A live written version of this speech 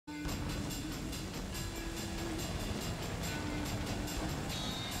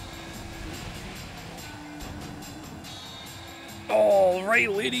Alright,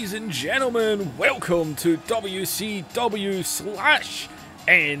 ladies and gentlemen, welcome to WCW slash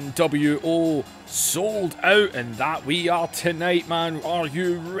NWO Sold Out, and that we are tonight, man. Are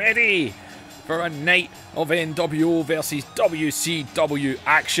you ready for a night of NWO versus WCW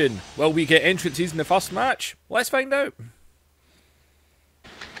action? Will we get entrances in the first match? Let's find out.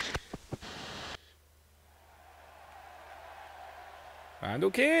 And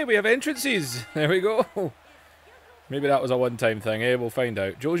okay, we have entrances. There we go. Maybe that was a one-time thing, eh? We'll find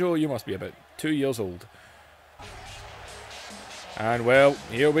out. Jojo, you must be about 2 years old. And well,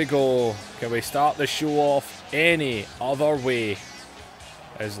 here we go. Can we start the show off any other way?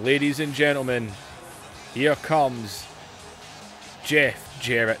 As ladies and gentlemen, here comes Jeff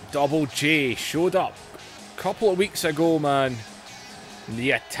Jarrett. Double J showed up a couple of weeks ago, man.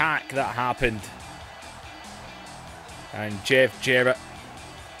 The attack that happened. And Jeff Jarrett,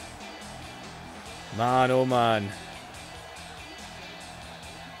 man oh man.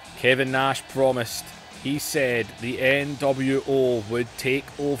 Kevin Nash promised. He said the NWO would take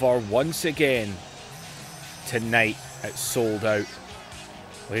over once again tonight at Sold Out.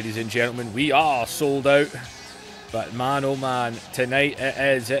 Ladies and gentlemen, we are sold out. But man oh man, tonight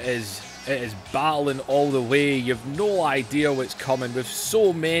it is battling all the way. You've no idea what's coming with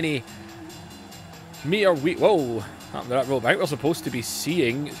so many mere week. Whoa, happened to that rope. I think we're supposed to be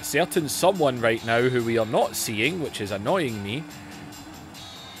seeing certain someone right now who we are not seeing, which is annoying me.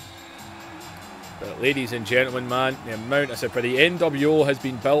 But ladies and gentlemen, man, the amount, I said, for the NWO has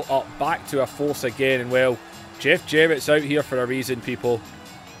been built up back to a force again. And well, Jeff Jarrett's out here for a reason, people.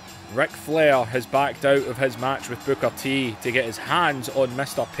 Ric Flair has backed out of his match with Booker T to get his hands on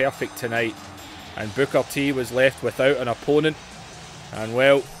Mr. Perfect tonight. And Booker T was left without an opponent. And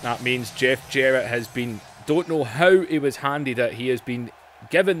well, that means Jeff Jarrett has been, don't know how he was handed it. He has been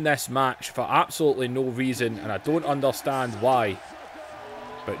given this match for absolutely no reason, and I don't understand why.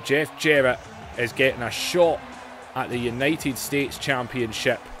 But Jeff Jarrett is getting a shot at the United States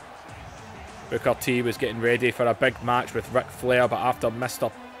Championship. Booker T was getting ready for a big match with Ric Flair, but after Mr.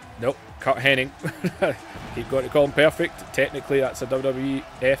 Nope, Kurt Hennig. Keep going to call him Perfect. Technically, that's a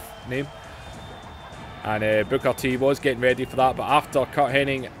WWF name. And Booker T was getting ready for that, but after Kurt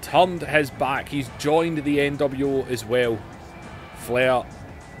Hennig turned his back, he's joined the NWO as well. Flair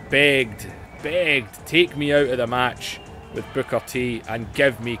begged, take me out of the match with Booker T and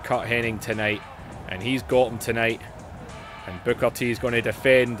give me Kurt Hennig tonight. And he's got him tonight. And Booker T is going to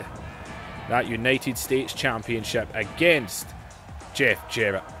defend that United States Championship against Jeff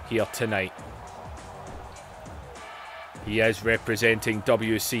Jarrett here tonight. He is representing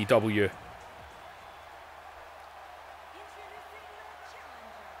WCW.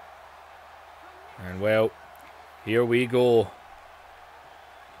 And well, here we go.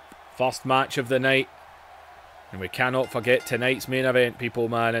 First match of the night. And we cannot forget tonight's main event, people,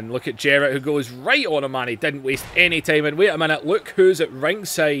 man. And look at Jarrett, who goes right on him, man. He didn't waste any time. And wait a minute, look who's at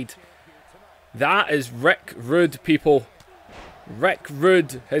ringside. That is Rick Rude, people. Rick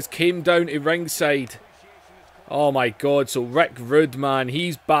Rude has came down to ringside. Oh my god, so Rick Rude, man,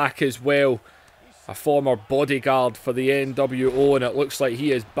 he's back as well. A former bodyguard for the NWO, and it looks like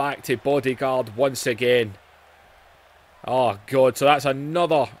he is back to bodyguard once again. Oh god, so that's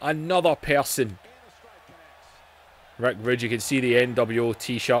another person. Rick Rude, you can see the NWO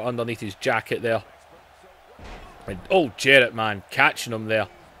t-shirt underneath his jacket there. And oh, Jarrett, man, catching him there.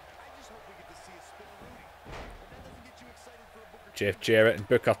 Jeff Jarrett and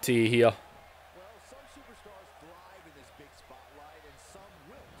Booker T here.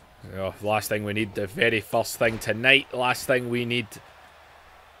 Oh, last thing we need, the very first thing tonight, last thing we need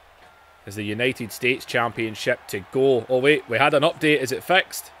is the United States Championship to go. Oh wait, we had an update. Is it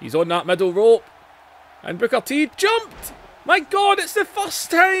fixed? He's on that middle rope. And Booker T jumped! My god, it's the first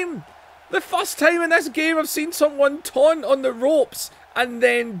time! The first time in this game I've seen someone taunt on the ropes and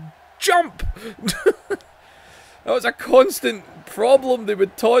then jump! That was a constant problem. They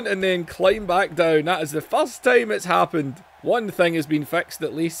would taunt and then climb back down. That is the first time it's happened. One thing has been fixed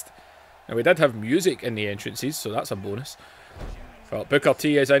at least. And we did have music in the entrances, so that's a bonus. Well, Booker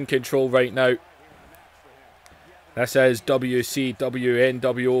T is in control right now. This is WCW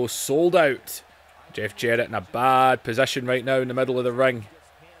NWO Sold Out. Jeff Jarrett in a bad position right now in the middle of the ring.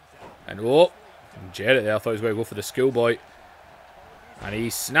 And oh, Jarrett there, I thought he was going to go for the schoolboy. And he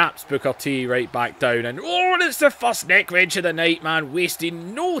snaps Booker T right back down. And oh, and it's the first neck wrench of the night, man.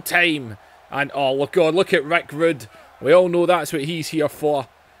 Wasting no time. And oh, look, God, look at Rick Rude. We all know that's what he's here for.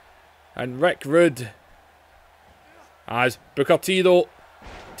 And Rick Rude, as Booker T, though,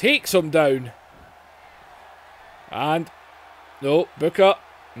 takes him down. And no, Booker.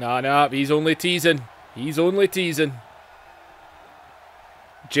 Nah, he's only teasing. He's only teasing.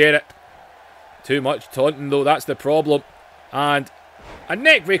 Jarrett. Too much taunting though, that's the problem. And a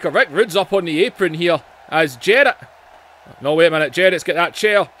neck breaker. Rick Rude's up on the apron here as Jarrett. No, wait a minute. Jarrett's got that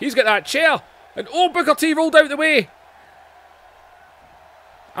chair. He's got that chair. And oh, Booker T rolled out the way.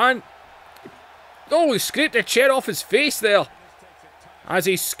 And oh, he scraped the chair off his face there as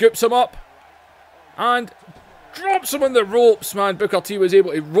he scoops him up and drops him on the ropes, man. Booker T was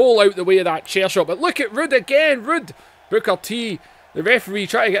able to roll out the way of that chair shot. But look at Rude again. Rude. Booker T, the referee,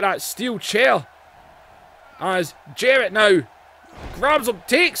 trying to get that steel chair. As Jarrett now grabs him,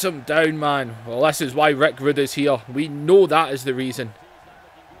 takes him down, man. Well, this is why Rick Rude is here. We know that is the reason.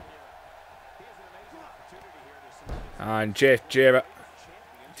 And Jeff Jarrett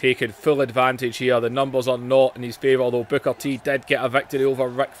taking full advantage here. The numbers are not in his favour, although Booker T did get a victory over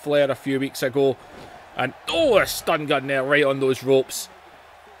Ric Flair a few weeks ago. And oh, a stun gun there right on those ropes.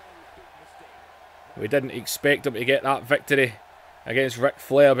 We didn't expect him to get that victory against Ric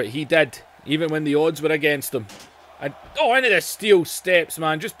Flair, but he did, even when the odds were against him. And oh, into the steel steps,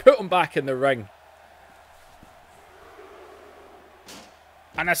 man. Just put him back in the ring.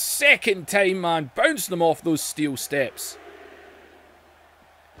 And a second time, man, bouncing him off those steel steps.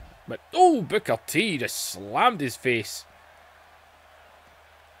 But oh, Booker T just slammed his face.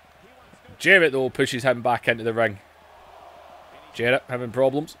 Jarrett, though, pushes him back into the ring. Jarrett having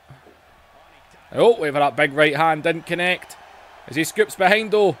problems. Oh, wait for that big right hand, didn't connect. As he scoops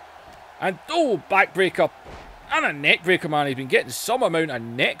behind, though. And oh, backbreaker. And a neck breaker, man. He's been getting some amount of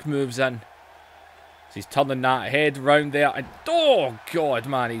neck moves in. So he's turning that head round there. And oh, God,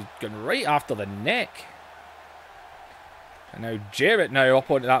 man. He's going right after the neck. And now Jarrett now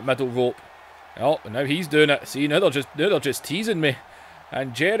up onto that middle rope. Oh, now he's doing it. See, now they're just teasing me.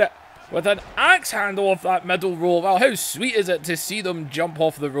 And Jarrett with an axe handle off that middle rope. Well, how sweet is it to see them jump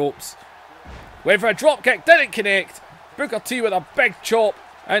off the ropes? Went for a drop kick, didn't connect. Booker T with a big chop.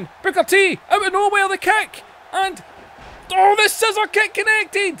 And Booker T out of nowhere, the kick. And oh, the scissor kick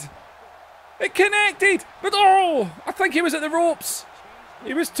connected. It connected. But oh, I think he was at the ropes.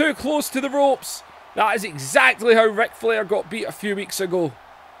 He was too close to the ropes. That is exactly how Ric Flair got beat a few weeks ago.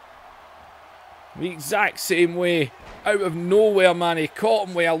 The exact same way. Out of nowhere, man. He caught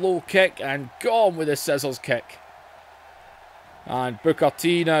him with a low kick and got him with a scissors kick. And Booker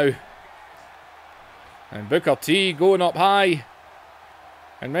T now. And Booker T going up high.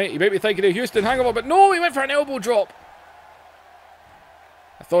 And he might be thinking of Houston hangover, but no, he went for an elbow drop.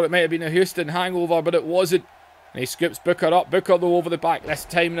 I thought it might have been a Houston hangover, but it wasn't. And he scoops Booker up. Booker, though, over the back. This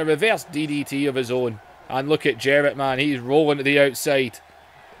time in a reverse DDT of his own. And look at Jarrett, man. He's rolling to the outside.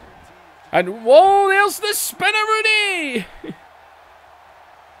 And whoa, there's the spinner-Rooney!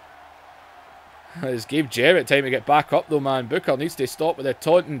 This gave Jarrett time to get back up, though, man. Booker needs to stop with the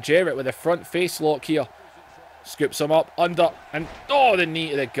taunting. Jarrett with the front face lock here. Scoops him up, under, and oh, the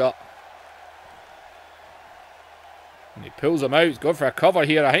knee to the gut. And he pulls him out. He's going for a cover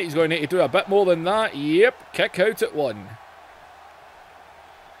here. I think he's going to need to do a bit more than that. Yep, kick out at 1.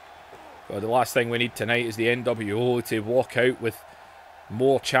 Well, the last thing we need tonight is the NWO to walk out with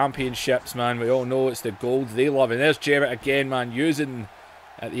more championships, man. We all know it's the gold they love. And there's Jarrett again, man, using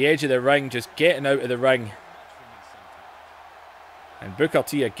at the edge of the ring, just getting out of the ring. And Booker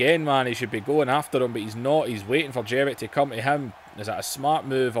T again, man, he should be going after him, but he's not. He's waiting for Jarrett to come to him. Is that a smart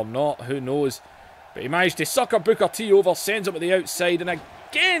move or not? Who knows? But he managed to sucker Booker T over, sends him to the outside, and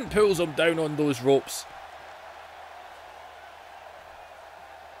again pulls him down on those ropes.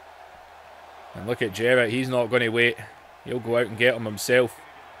 And look at Jarrett, he's not going to wait. He'll go out and get him himself.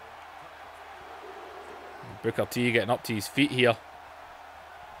 Booker T getting up to his feet here.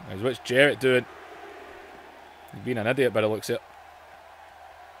 Now, what's Jarrett doing? He's being an idiot by the looks of it.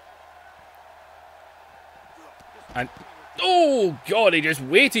 And oh, God, he just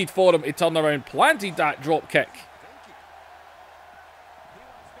waited for him to turn around, planted that drop kick.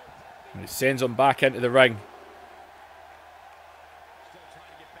 And he sends him back into the ring.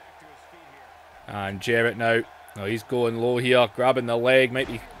 And Jarrett now, oh, he's going low here, grabbing the leg, might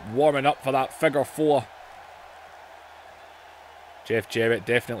be warming up for that figure 4. Jeff Jarrett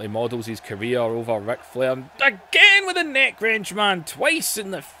definitely models his career over Ric Flair. And again with a neck wrench, man, twice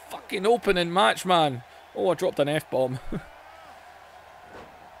in the fucking opening match, man. Oh, I dropped an F-bomb.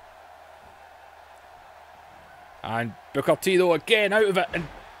 And Booker T, though, again out of it. And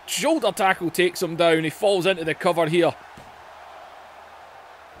shoulder tackle takes him down. He falls into the cover here.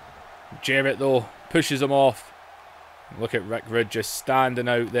 Jarrett, though, pushes him off. Look at Rick Rude just standing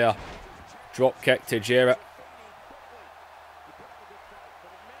out there. Drop kick to Jarrett.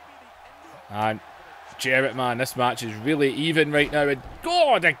 And Jarrett, man, this match is really even right now. And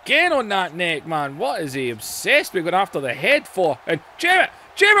God, again on that neck, man. What is he obsessed with going after the head for? And Jarrett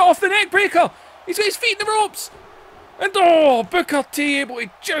Jarrett off the neck breaker. He's got his feet in the ropes. And oh, Booker T able to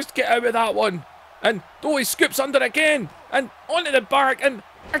just get out of that one. And oh, he scoops under again. And onto the back. And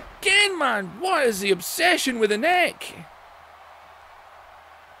again, man, what is the obsession with the neck?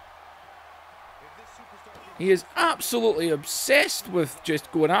 He is absolutely obsessed with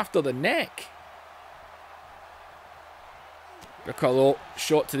just going after the neck. Booker though,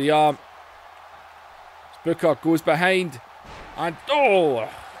 shot to the arm. Booker goes behind. And oh,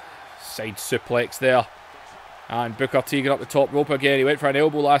 side suplex there. And Booker T got up the top rope again. He went for an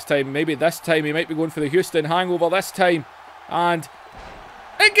elbow last time. Maybe this time he might be going for the Houston Hangover this time. And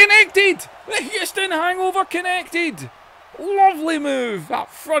it connected! The Houston Hangover connected! Lovely move.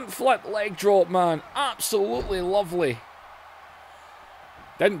 That front flip leg drop, man. Absolutely lovely.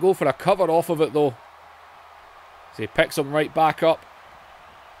 Didn't go for a cover off of it, though. So he picks him right back up.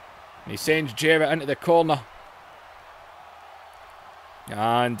 And he sends Jarrett into the corner.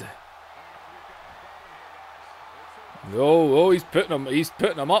 And oh, he's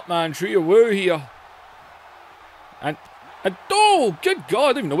putting him up, man. Tree of Woo here. And oh, good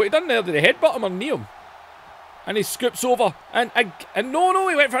God, I don't even know what he done there. Did he headbutt him or knee him? And he scoops over. And no,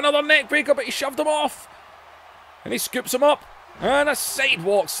 he went for another neck breaker, but he shoved him off. And he scoops him up. And a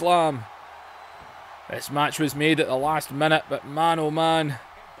sidewalk slam. This match was made at the last minute, but man, oh man.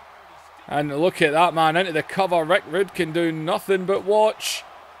 And look at that, man, into the cover. Rick Rude can do nothing but watch.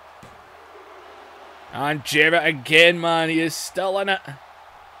 And Jarrett again, man, he is still in it.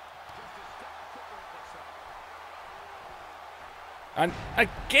 And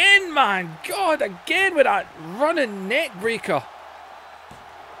again, man, God, again with that running neck breaker.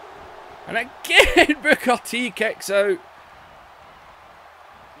 And again, Booker T kicks out.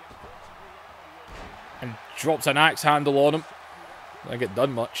 And drops an axe handle on him. I don't think it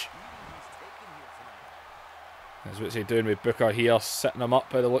done much. That's what's he doing with Booker here, sitting him up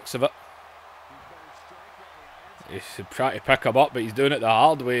by the looks of it. He's trying to pick him up, but he's doing it the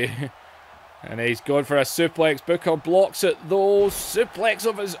hard way. And he's going for a suplex. Booker blocks it though. Suplex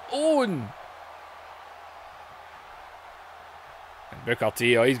of his own. And Booker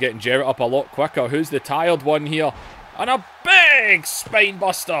T, oh, he's getting Jarrett up a lot quicker. Who's the tired one here? And a big spine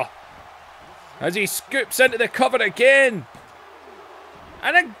buster. As he scoops into the cover again.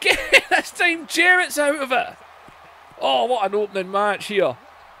 And again, this time Jarrett's out of it. Oh, what an opening match here.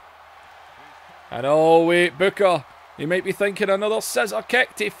 And oh wait, Booker, you might be thinking another scissor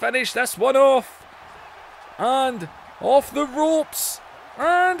kick to finish this one off. And off the ropes.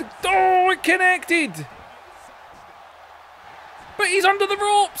 And oh, it connected. But he's under the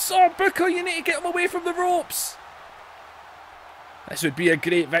ropes. Oh, Booker, you need to get him away from the ropes. This would be a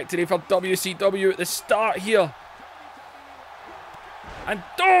great victory for WCW at the start here. And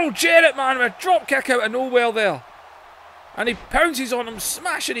oh, Jarrett, man, with a drop kick out of nowhere there. And he pounces on him,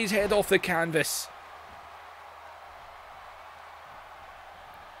 smashing his head off the canvas.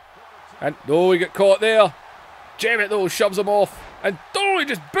 And oh, he got caught there. Jarrett, though, shoves him off. And oh, he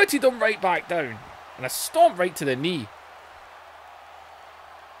just booted him right back down. And a stomp right to the knee.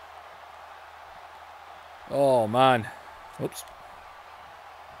 Oh, man. Oops.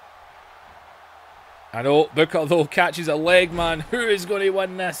 And oh, Booker, though, catches a leg, man. Who is going to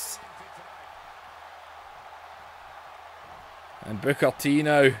win this? And Booker T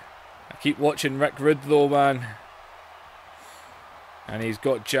now. I keep watching Rick Rude though, man. And he's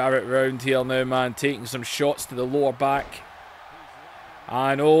got Jarrett round here now, man. Taking some shots to the lower back.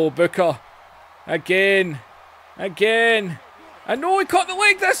 And oh, Booker. Again. Again. And no, he caught the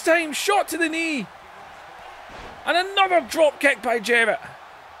leg this time. Shot to the knee. And another drop kick by Jarrett.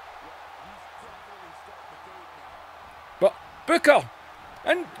 But Booker.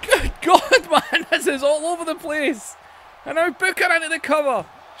 And good God, man. This is all over the place. And now Booker into the cover.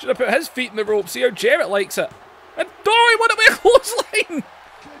 Should have put his feet in the rope. See how Jarrett likes it. And oh, he won it with a clothesline.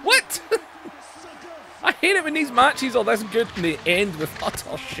 What? I hate it when these matches are this good and they end with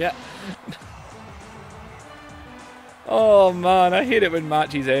utter shit. Oh man, I hate it when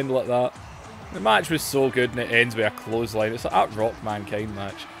matches end like that. The match was so good and it ends with a clothesline. It's like that Rock Mankind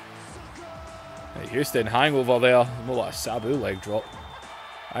match. Hey, Houston Hangover there. More like a Sabu leg drop.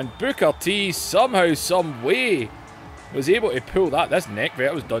 And Booker T somehow, some way was able to pull that. This neck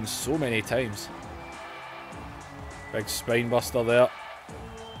break was done so many times. Big spine buster there.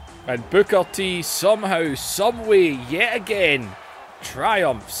 And Booker T somehow, some way, yet again,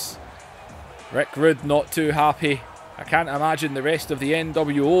 triumphs. Rick Rude not too happy. I can't imagine the rest of the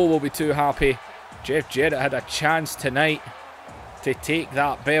NWO will be too happy. Jeff Jarrett had a chance tonight to take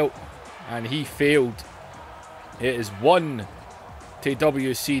that belt and he failed. It is 1 to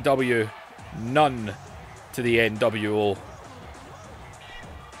WCW, none to the NWO.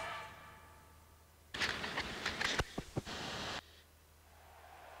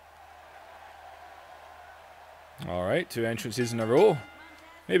 Alright, 2 entrances in a row.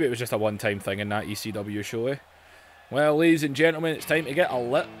 Maybe it was just a one-time thing in that ECW show, eh? Well, ladies and gentlemen, it's time to get a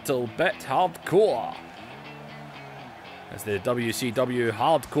little bit hardcore. As the WCW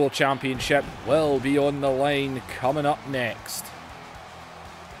Hardcore Championship will be on the line coming up next.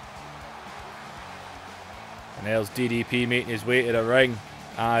 And there's DDP making his way to the ring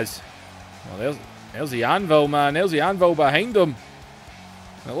as... Well, there's the Anvil, man. There's the Anvil behind him.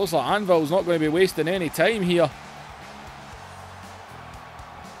 It looks like Anvil's not going to be wasting any time here.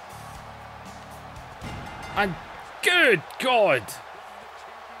 And good God!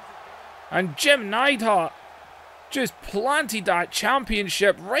 And Jim Neidhart just planted that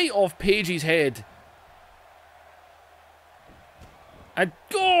championship right off Page's head. And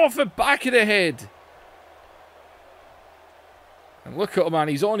go off the back of the head. And look at him, man.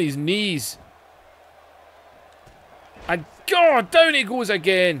 He's on his knees. And God, down he goes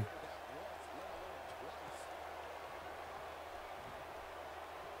again.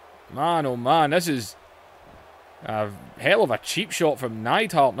 Man, oh man, this is a hell of a cheap shot from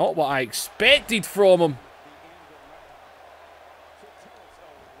Neidhart. Not what I expected from him.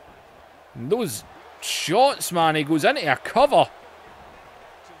 And those shots, man, he goes into a cover.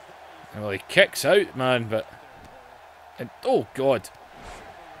 Well, he kicks out, man, but... And, oh, God.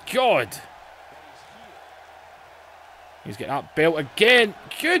 God. He's getting that belt again.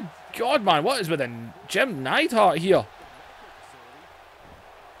 Good God, man. What is with Jim Neidhart here?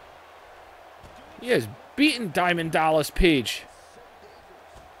 He is beating Diamond Dallas Page.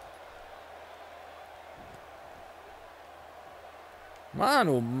 Man,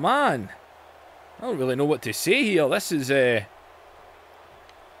 oh, man. I don't really know what to say here. This is...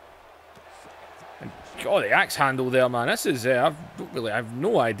 God, the axe handle there, man. This is... I have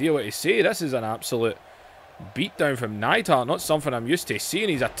no idea what to say. This is an absolute beatdown from Neidhart. Not something I'm used to seeing.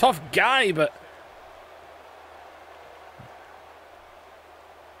 He's a tough guy, but...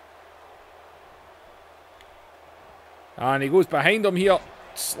 And he goes behind him here.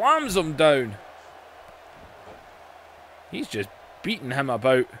 Slams him down. He's just beating him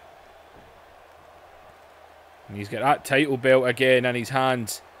about. And he's got that title belt again in his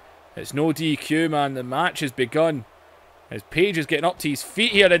hands. It's no DQ, man. The match has begun. As Page is getting up to his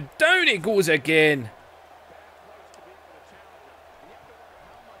feet here, and down he goes again.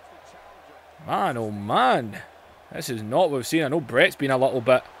 Man, oh man. This is not what we've seen. I know Brett's been a little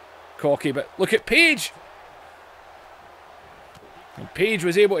bit cocky, but look at Page. And Page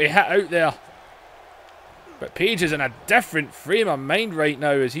was able to hit out there. But Page is in a different frame of mind right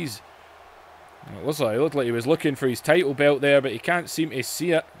now as he's... It looked like he was looking for his title belt there, but he can't seem to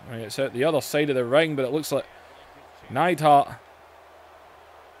see it. It's at the other side of the ring, but it looks like Neidhart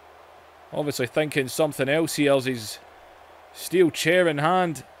obviously thinking something else here as his steel chair in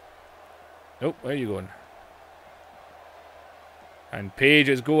hand. Oh, where are you going? And Page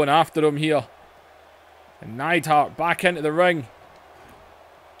is going after him here. And Neidhart back into the ring.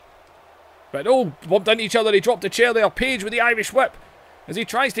 But oh, bumped into each other. He dropped the chair there. Page with the Irish whip as he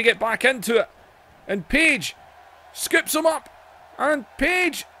tries to get back into it. And Page scoops him up. And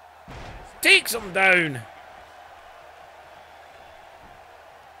Page takes him down.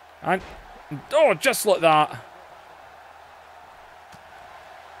 And oh, just like that.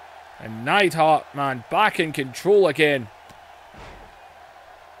 And Neidhart, man, back in control again.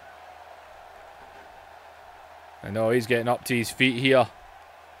 I know he's getting up to his feet here.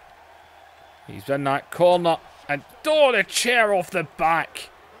 He's in that corner. And oh, the chair off the back.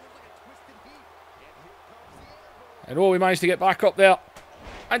 And oh, we managed to get back up there.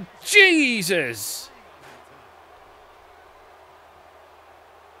 And Jesus!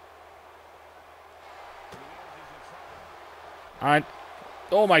 And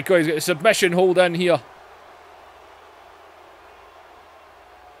oh my God, he's got a submission hold in here.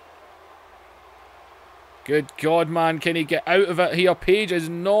 Good God, man, can he get out of it here? Page is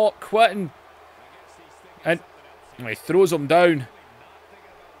not quitting. And he throws him down.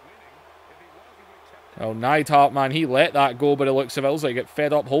 Well, Neidhart, man, he let that go, but it looks of it. Looks like he got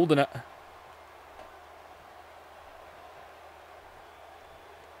fed up holding it.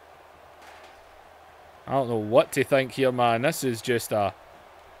 I don't know what to think here, man. This is just an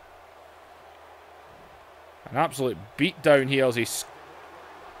absolute beatdown here as he's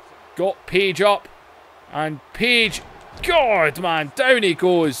got Page up. And Page, God, man, down he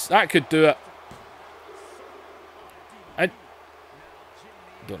goes. That could do it. And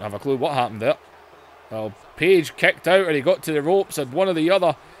don't have a clue what happened there. Well, Page kicked out and he got to the ropes and one or the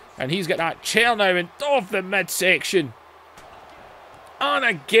other. And he's got that chair now and off the midsection. And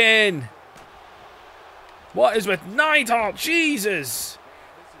again. What is with Neidhart? Jesus.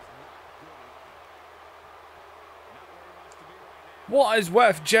 What is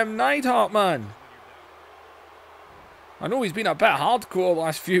with Jim Neidhart, man? I know he's been a bit hardcore the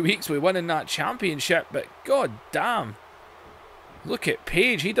last few weeks with winning that championship, but god damn. Look at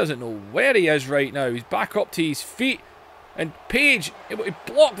Page, he doesn't know where he is right now. He's back up to his feet. And Page able to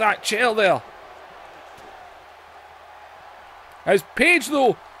block that chair there. As Page,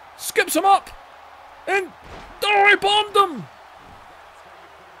 though, skips him up. And, oh, he bombed him.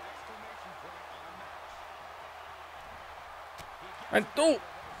 And, oh,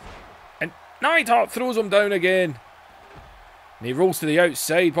 and Neidhart throws him down again. And he rolls to the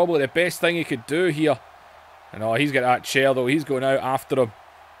outside, probably the best thing he could do here. And, oh, he's got that chair, though. He's going out after him.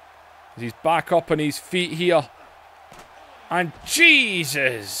 He's back up on his feet here. And,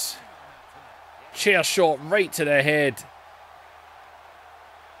 Jesus. Chair shot right to the head.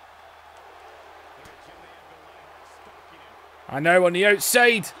 And now on the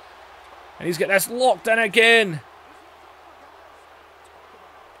outside. And he's got this locked in again.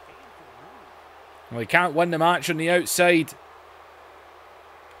 Well, he can't win the match on the outside.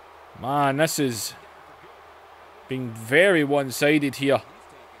 Man, this is being very one-sided here.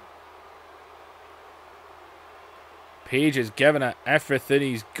 Page is giving it everything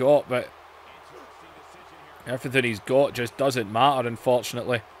he's got, but everything he's got just doesn't matter,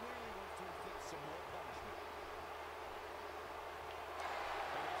 unfortunately.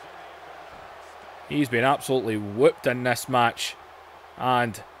 He's been absolutely whooped in this match.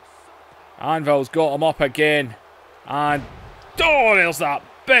 And Anvil's got him up again. And, oh, there's that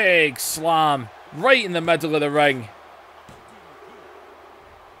big slam right in the middle of the ring.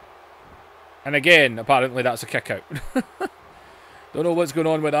 And again, apparently that's a kick out. Don't know what's going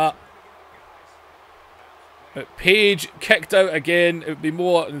on with that. But Page kicked out again. It would be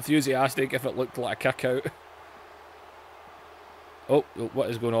more enthusiastic if it looked like a kick out. Oh, what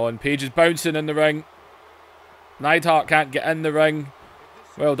is going on? Page is bouncing in the ring. Neidhart can't get in the ring.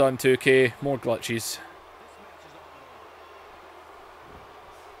 Well done, 2K. More glitches.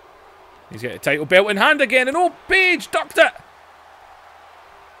 He's got a title belt in hand again. And oh, Page ducked it.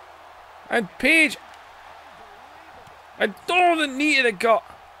 And Page. And oh, the knee to the gut.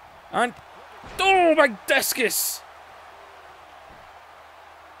 And oh, big discus.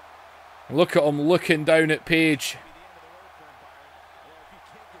 Look at him looking down at Page.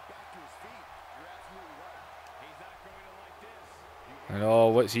 And oh,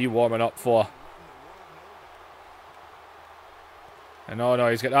 what's he warming up for? And oh no,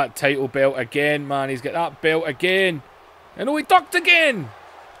 he's got that title belt again, man. He's got that belt again. And oh, he ducked again.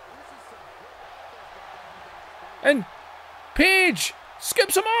 And Page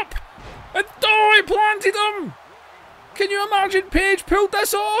skips him up. And oh, he planted him. Can you imagine Page pulled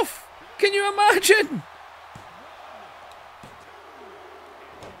this off? Can you imagine?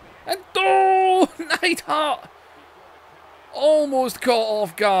 And oh, Neidhart almost caught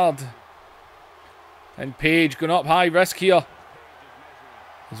off guard. And Page going up high risk here.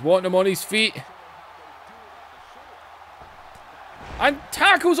 He's wanting him on his feet. And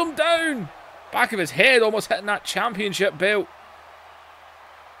tackles him down. Back of his head almost hitting that championship belt.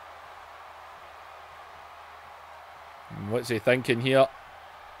 And what's he thinking here?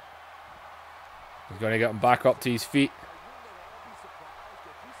 He's going to get him back up to his feet.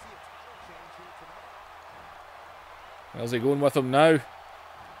 Where's he going with him now?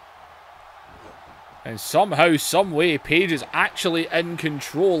 And somehow, some way, Page is actually in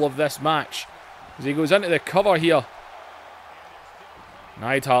control of this match. As he goes into the cover here.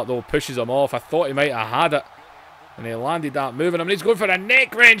 Neidhart, though, pushes him off. I thought he might have had it. And he landed that move on him. And he's going for a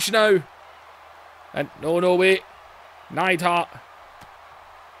neck wrench now. And no, wait. Neidhart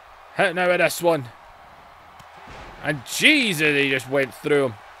hitting out of this one. And Jesus, he just went through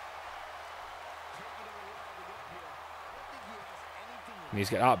him. And he's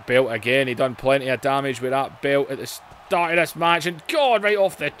got that belt again. He done plenty of damage with that belt at the start of this match. And God, right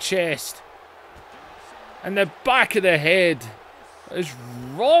off the chest. And the back of the head. What is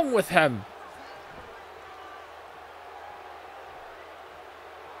wrong with him?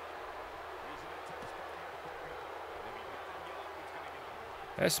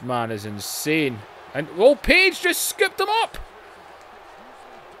 This man is insane. And, oh, Page just scooped him up.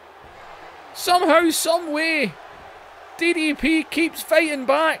 Somehow, some way. DDP keeps fighting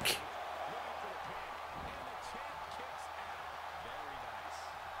back.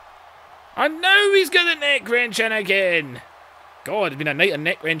 And now he's got the neck wrench in again. God, it's been a night of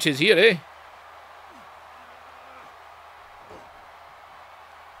neck wrenches here, eh?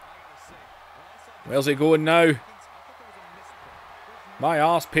 Where's he going now? My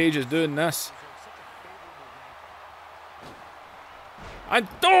arse, Page is doing this. And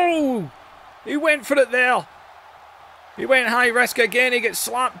oh! He went for it there. He went high risk again. He gets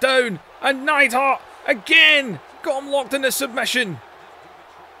slapped down. And Neidhart again got him locked in the submission.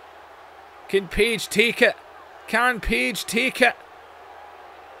 Can Page take it? Can Page take it?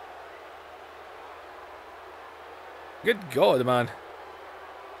 Good God, man.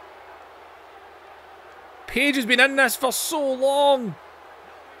 Page has been in this for so long.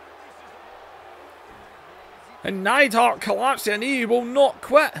 And Neidhart collapsed and he will not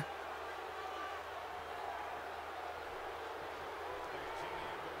quit.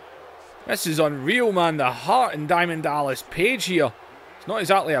 This is unreal, man. The heart in Diamond Dallas Page here. It's not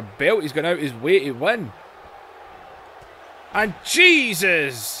exactly a belt he's gone out his way to win. And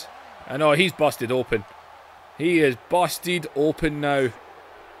Jesus! I know, he's busted open. He is busted open now.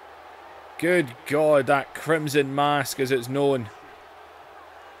 Good God, that crimson mask as it's known.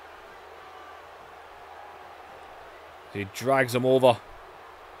 He drags him over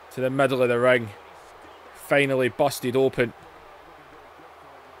to the middle of the ring. Finally busted open.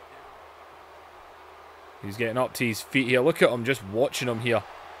 He's getting up to his feet here. Look at him just watching him here.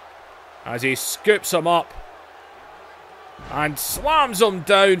 As he scoops him up. And slams him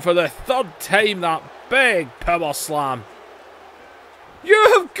down for the third time. That big power slam.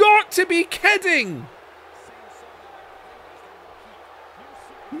 You have got to be kidding!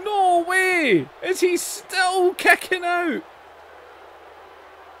 No way! Is he still kicking out?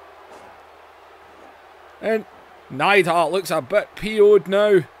 And Neidhart looks a bit PO'd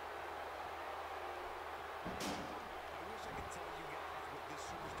now.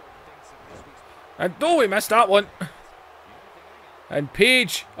 And oh, he missed that one. And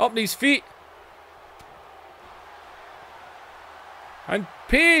Page up on his feet. And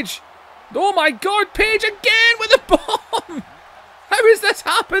Page. Oh my God, Page again with the bomb. How is this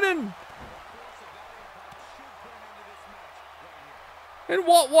happening? In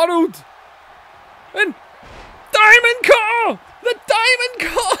what world? And Diamond Cutter! The Diamond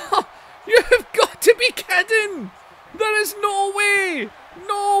Cutter! You have got to be kidding! There is no way!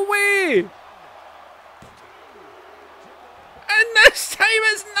 No way! And this time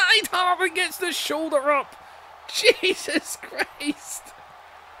it's Neidhart who gets the shoulder up. Jesus Christ.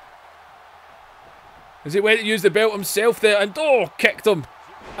 As he went to use the belt himself there and oh, kicked him.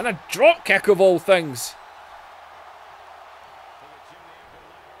 And a drop kick of all things.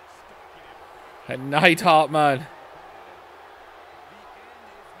 And Neidhart, man.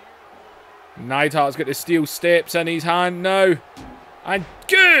 Neidhart's got the steel steps in his hand now. And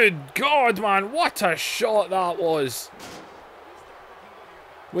good God, man, what a shot that was.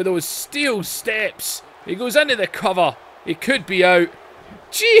 With those steel steps. He goes into the cover. He could be out.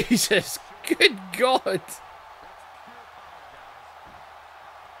 Jesus, good God.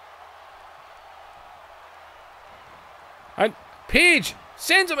 And Page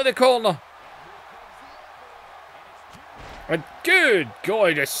sends him to the corner. And good God,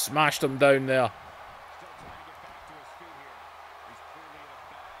 he just smashed him down there.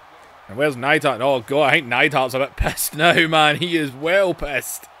 And where's Neidhart? Oh God, I think Neidhart's a bit pissed now, man. He is well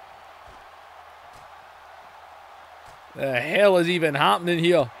pissed. The hell is even happening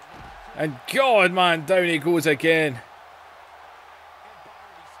here? And God, man, down he goes again.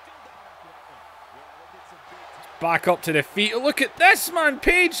 Back up to the feet. Look at this, man.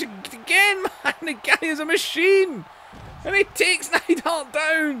 Page again, man. The guy is a machine. And he takes Neidhart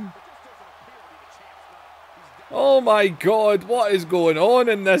down. Oh my God, what is going on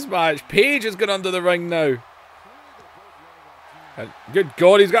in this match? Page has gone under the ring now. And good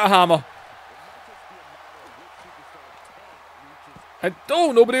God, he's got a hammer. And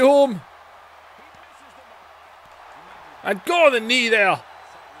oh, nobody home. And go on the knee there.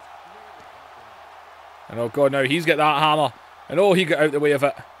 And oh God, now he's got that hammer. And oh, he got out the way of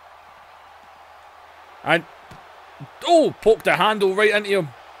it. And oh, poked the handle right into him.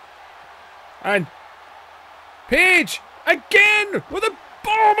 And Page again with a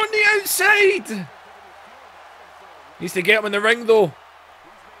bomb on the outside. Needs to get him in the ring though.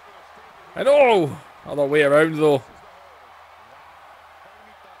 And oh, other way around though.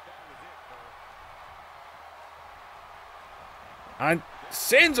 And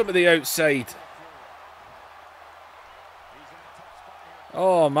sends him to the outside.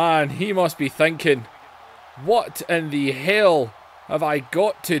 Oh man, he must be thinking, what in the hell have I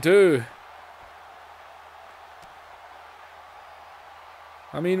got to do?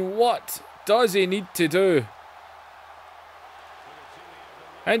 I mean, what does he need to do?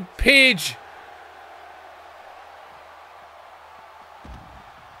 And Page.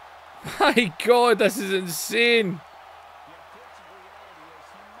 My God, this is insane.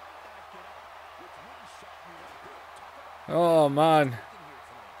 Oh man.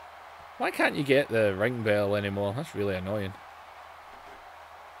 Why can't you get the ring bell anymore? That's really annoying.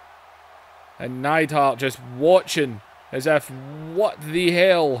 And Neidhart just watching as if, what the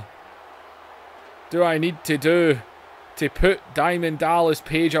hell do I need to do to put Diamond Dallas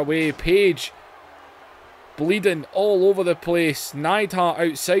Page away? Page bleeding all over the place. Neidhart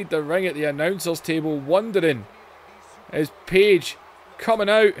outside the ring at the announcer's table wondering, is Page coming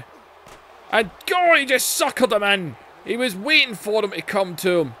out? And God, he just suckered him in. He was waiting for him to come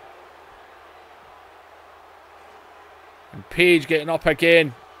to him. And Page getting up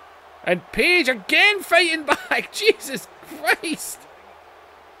again. And Page again fighting back. Jesus Christ.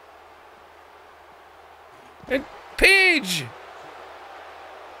 And Page.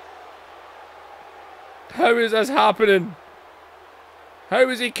 How is this happening? How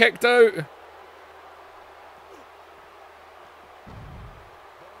is he kicked out?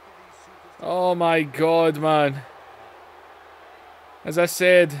 Oh my God, man. As I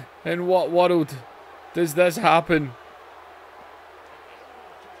said, in what world does this happen?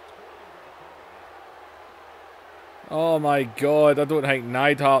 Oh my God, I don't think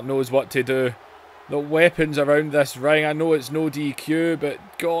Neidhart knows what to do. The weapons around this ring, I know it's no DQ, but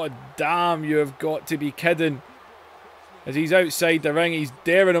God damn, you have got to be kidding. As he's outside the ring, he's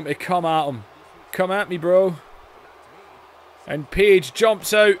daring him to come at him. Come at me, bro. And Page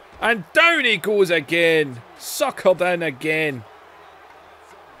jumps out, and down he goes again. Suckered in again.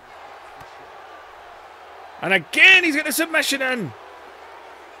 And again, he's got the submission in.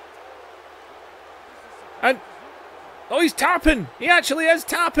 And, oh, he's tapping. He actually is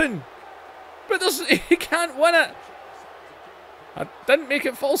tapping. But he can't win it. I didn't make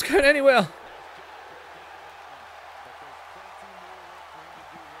it false count anywhere.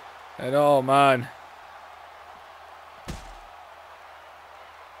 And oh, man.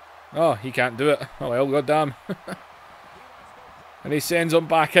 Oh, he can't do it. Oh, well, goddamn. And he sends him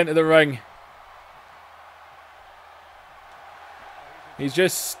back into the ring. He's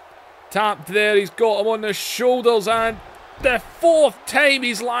just tapped there. He's got him on the shoulders, and the fourth time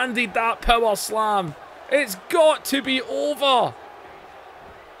he's landed that power slam. It's got to be over.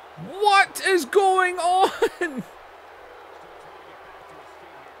 What is going on?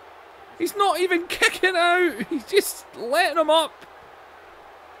 He's not even kicking out. He's just letting him up.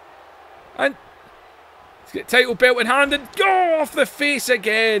 And he's got title belt in hand and go off the face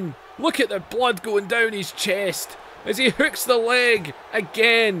again. Look at the blood going down his chest as he hooks the leg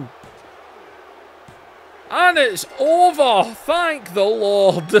again. And it's over. Thank the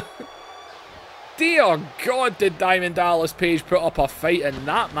Lord. Dear God, did Diamond Dallas Page put up a fight in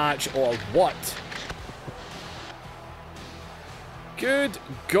that match or what? Good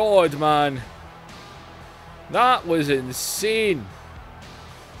God, man. That was insane.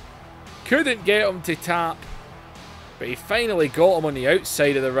 Couldn't get him to tap, but he finally got him on the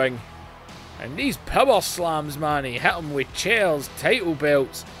outside of the ring. And these power slams, man, he hit him with chairs, title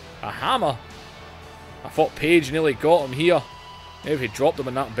belts, a hammer. I thought Page nearly got him here. Maybe he dropped him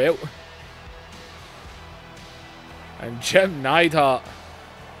in that belt. And Jim Neidhart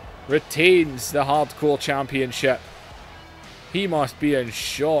retains the Hardcore Championship. He must be in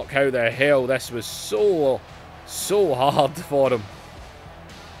shock how the hell this was so hard for him.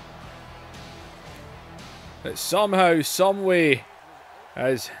 But somehow, some way,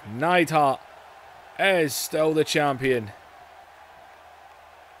 as Neidhart is still the champion.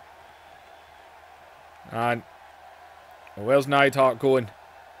 And where's Neidhart going?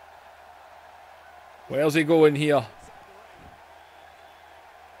 Where's he going here?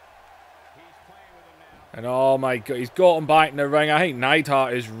 And oh my God, he's got him back in the ring. I think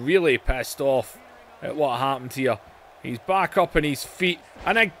Neidhart is really pissed off at what happened here. He's back up on his feet.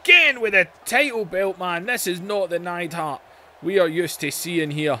 And again with a title belt, man. This is not the Neidhart we are used to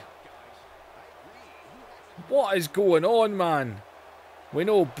seeing here. What is going on, man? We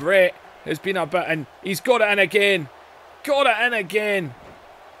know Brett has been a bit, and he's got it in again. Got it in again.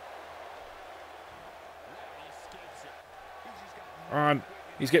 And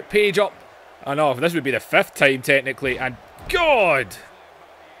he's got Page up. I know, this would be the 5th time technically. And God!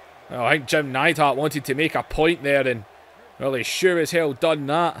 Oh, I think Jim Neidhart wanted to make a point there, and well, he sure as hell done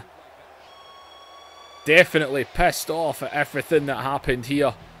that. Definitely pissed off at everything that happened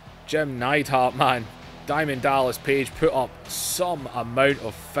here. Jim Neidhart, man. Diamond Dallas Page put up some amount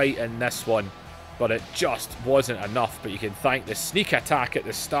of fight in this one, but it just wasn't enough. But you can thank the sneak attack at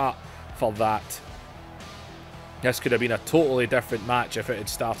the start for that. This could have been a totally different match if it had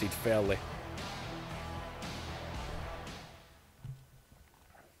started fairly.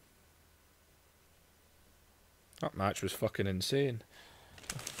 That match was fucking insane.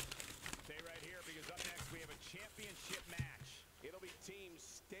 Stay right here because up next we have a championship match. It'll be Team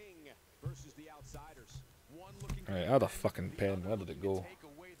Sting Right, I had a fucking pen. Where did it go?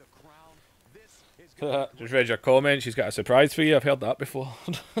 Just read your comment. She's got a surprise for you. I've heard that before.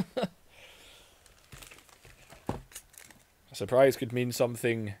 A surprise could mean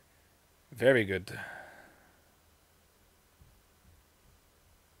something very good.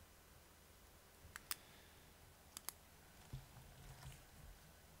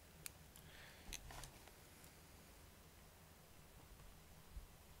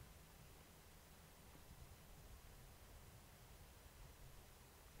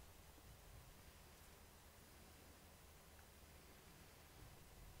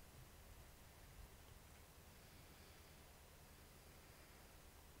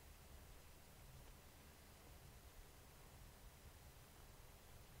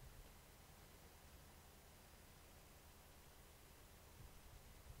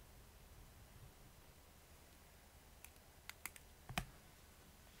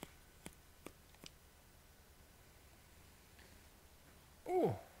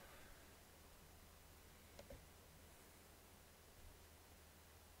 Oh.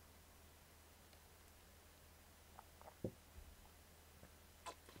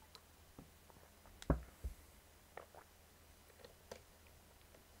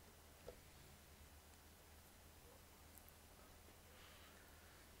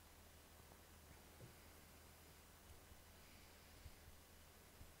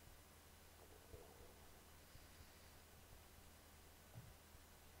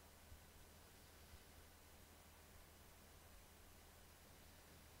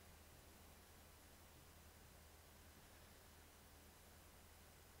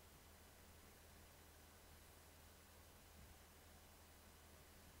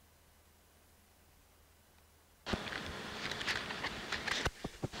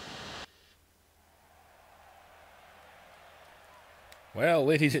 Well,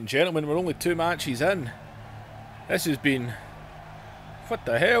 ladies and gentlemen, we're only 2 matches in. This has been... What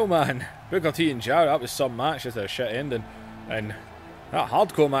the hell, man? Booker T and Jarrett, that was some match. Just a shit ending. And that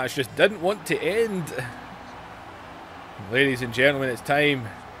hardcore match just didn't want to end. Ladies and gentlemen, it's time.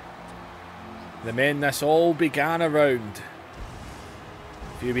 The men this all began around.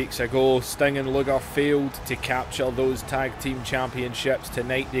 A few weeks ago, Sting and Luger failed to capture those tag team championships.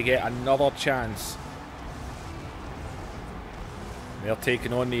 Tonight they get another chance. They're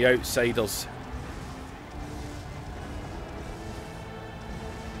taking on the Outsiders.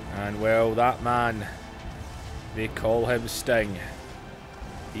 And well, that man, they call him Sting.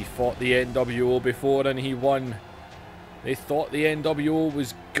 He fought the NWO before and he won. They thought the NWO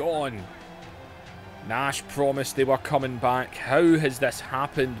was gone. Nash promised they were coming back. How has this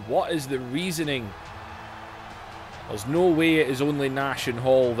happened? What is the reasoning? There's no way it is only Nash and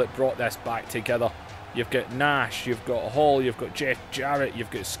Hall that brought this back together. You've got Nash, you've got Hall, you've got Jeff Jarrett, you've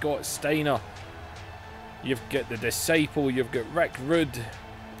got Scott Steiner, you've got the Disciple, you've got Rick Rude.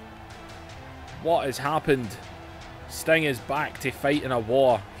 What has happened? Sting is back to fight in a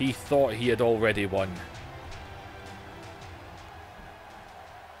war he thought he had already won.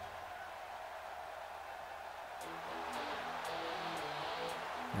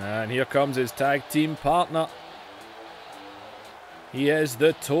 And here comes his tag team partner. He is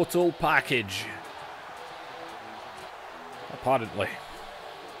the total package. Apparently.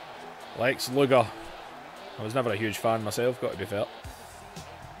 Lex Luger. I was never a huge fan myself, got to be fair.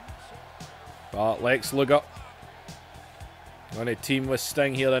 But Lex Luger going to team with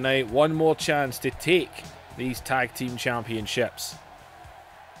Sting here tonight. One more chance to take these tag team championships.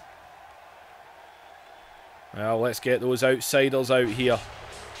 Well, let's get those Outsiders out here.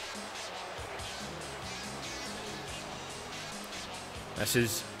 This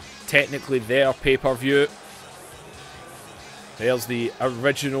is technically their pay-per-view. There's the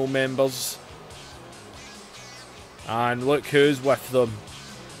original members. And look who's with them.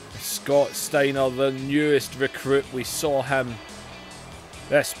 Scott Steiner, the newest recruit. We saw him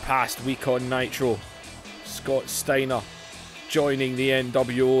this past week on Nitro. Scott Steiner joining the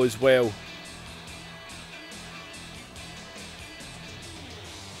NWO as well.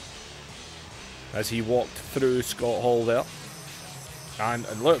 As he walked through Scott Hall there. And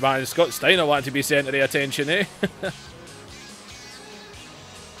look, man, Scott Steiner wanted to be centre of attention, eh?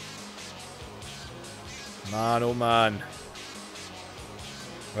 Man, oh man.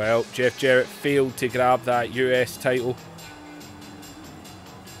 Well, Jeff Jarrett failed to grab that US title.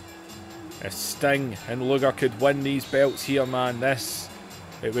 If Sting and Luger could win these belts here, man,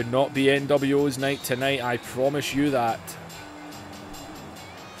 it would not be NWO's night tonight, I promise you that.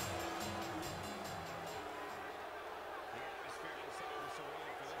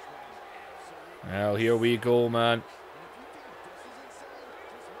 Well, here we go, man.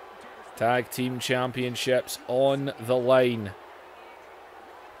 Tag Team Championships on the line.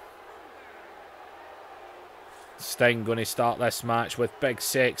 Sting going to start this match with Big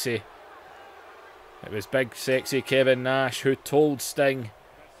Sexy. It was Big Sexy Kevin Nash who told Sting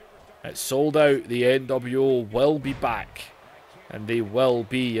it's sold out, the NWO will be back, and they will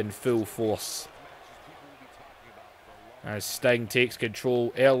be in full force. As Sting takes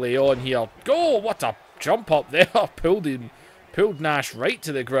control early on here. Go! What a jump up there. Pulled Nash right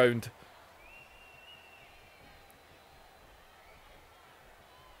to the ground.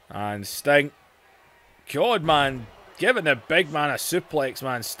 And Sting. God, man. Giving the big man a suplex,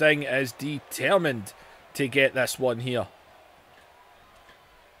 man. Sting is determined to get this one here.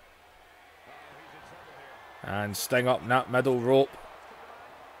 And Sting up in that middle rope.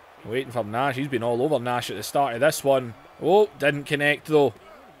 Waiting for Nash. He's been all over Nash at the start of this one. Oh, didn't connect though.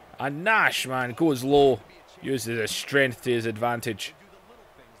 And Nash, man, goes low. Uses his strength to his advantage.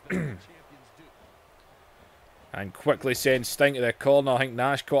 And quickly sends Sting to the corner. I think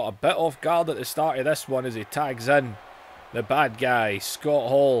Nash caught a bit off guard at the start of this one as he tags in the bad guy, Scott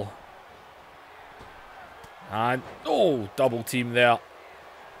Hall. And, oh, double team there.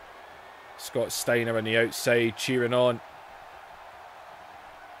 Scott Steiner on the outside cheering on.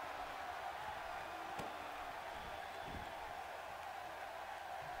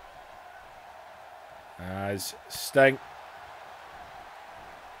 As Sting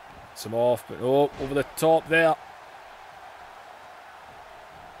gets him off, but oh, over the top there.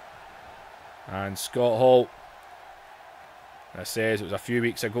 And Scott Hall. It says it was a few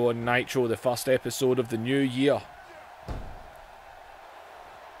weeks ago on Nitro, the first episode of the new year.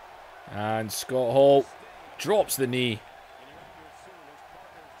 And Scott Hall drops the knee.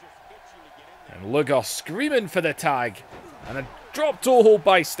 And Luger screaming for the tag. And a drop toe hold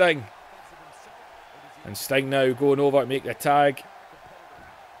by Sting. And Sting now going over to make the tag.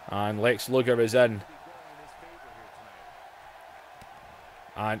 And Lex Luger is in.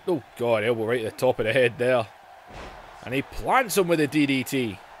 And, oh God, elbow right at the top of the head there. And he plants him with a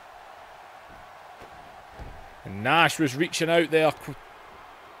DDT. And Nash was reaching out there.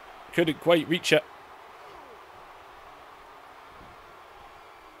 Couldn't quite reach it.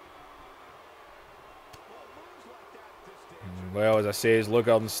 Well, as I say,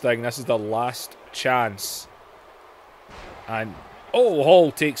 Luger and Sting, this is the last chance. And, oh,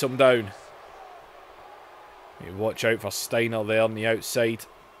 Hall takes him down. You watch out for Steiner there on the outside.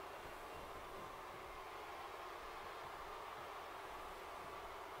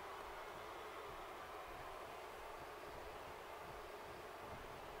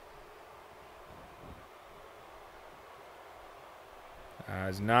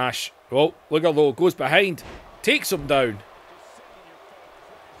 As Nash, oh, Luger though, goes behind, takes him down.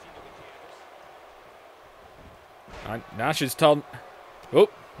 And Nash's turn. Oh,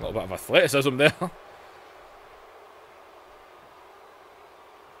 a little bit of athleticism there.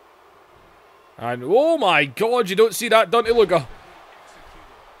 And oh my God, you don't see that done to Luger.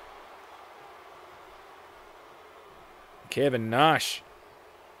 Kevin Nash.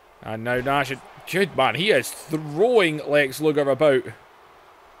 And now Nash, good man, he is throwing Lex Luger about.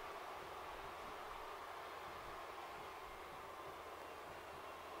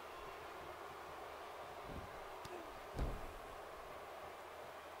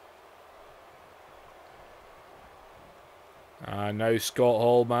 And now Scott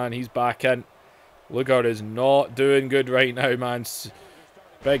Hall, man, he's back in. Luger is not doing good right now, man.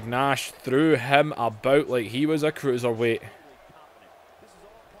 Big Nash threw him about like he was a cruiserweight.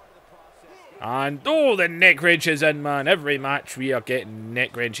 And, oh, the neck wrench is in, man. Every match we are getting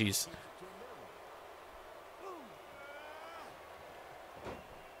neck wrenches.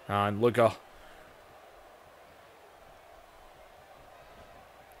 And Luger.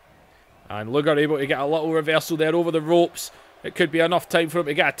 And Luger able to get a little reversal there over the ropes. It could be enough time for him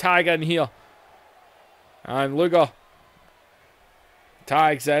to get a tag in here. And Luger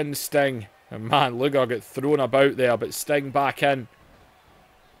tags in Sting. And man, Luger got thrown about there, but Sting back in.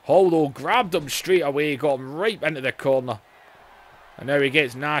 Hall though grabbed him straight away, got him right into the corner. And now he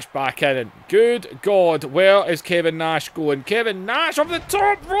gets Nash back in. And good God, where is Kevin Nash going? Kevin Nash off the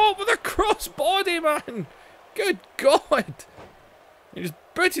top rope with a crossbody, man. Good God. He just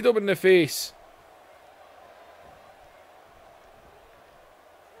booted him in the face.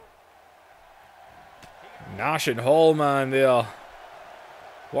 Nash and Hall, man, they are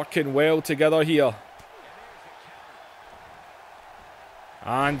working well together here.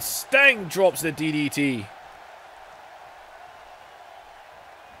 And Sting drops the DDT.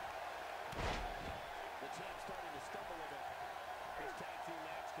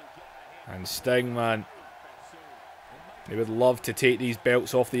 And Sting, man, They would love to take these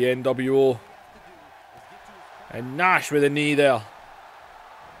belts off the NWO. And Nash with a knee there.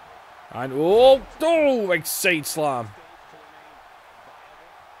 And oh, big side slam.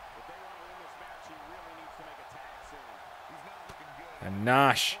 And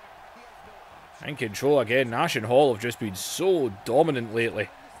Nash in control again. Nash and Hall have just been so dominant lately.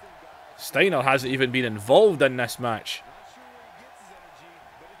 Steiner hasn't even been involved in this match.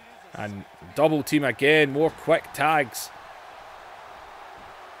 And double team again. More quick tags.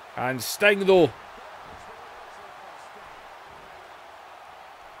 And Sting though.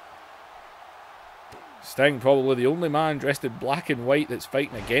 Sting probably the only man dressed in black and white that's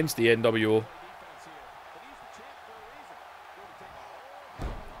fighting against the NWO.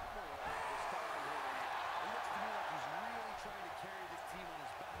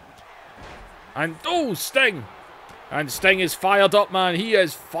 And oh, Sting! And Sting is fired up, man. He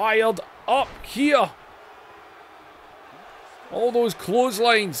is fired up here. All those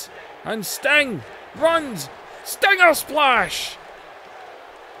clotheslines. And Sting runs. Stinger splash!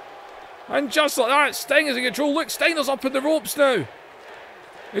 And just like that, Sting is in control. Look, Steiner's up in the ropes now.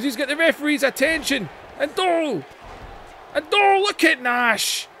 As he's got the referee's attention. And oh! And oh, look at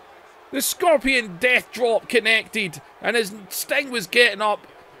Nash! The Scorpion death drop connected. And as Sting was getting up,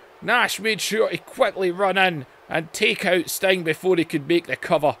 Nash made sure to quickly run in and take out Sting before he could make the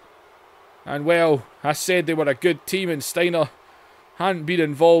cover. And well, I said they were a good team and Steiner hadn't been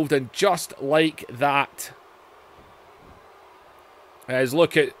involved, and just like that. As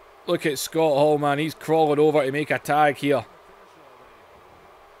look at Scott Hall, man. He's crawling over to make a tag here.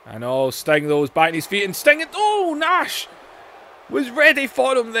 And oh, Sting though is back on his feet, and Sting, and oh, Nash was ready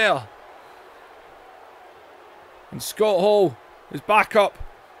for him there. And Scott Hall is back up.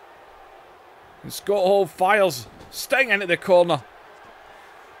 And Scott Hall fires Sting into the corner.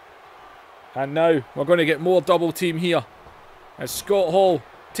 And now we're going to get more double team here. As Scott Hall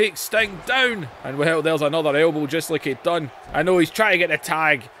takes Sting down. And well, there's another elbow just like he'd done. I know he's trying to get the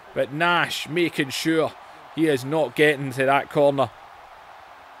tag, but Nash making sure he is not getting to that corner.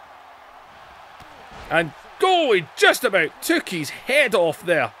 And go, he just about took his head off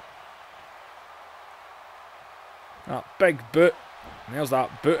there. That big boot. There's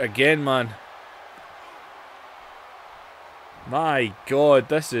that boot again, man. My God,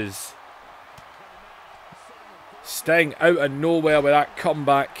 this is Sting out of nowhere with that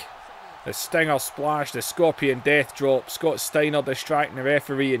comeback. The Stinger splash, the Scorpion death drop, Scott Steiner distracting the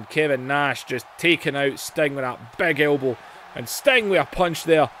referee, and Kevin Nash just taking out Sting with that big elbow. And Sting with a punch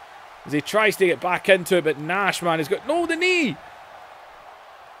there as he tries to get back into it, but Nash, man, has got the knee.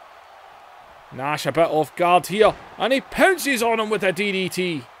 Nash a bit off guard here, and he pounces on him with a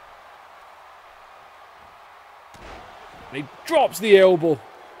DDT. And he drops the elbow.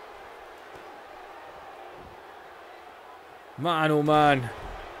 Man, oh man.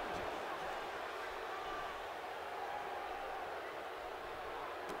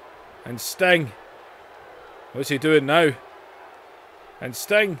 And Sting. What's he doing now? And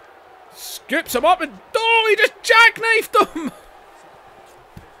Sting scoops him up and oh, he just jackknifed him.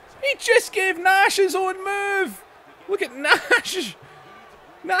 He just gave Nash his own move. Look at Nash.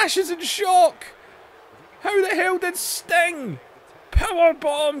 Nash is in shock. How the hell did Sting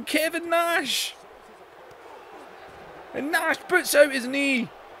powerbomb Kevin Nash? And Nash puts out his knee.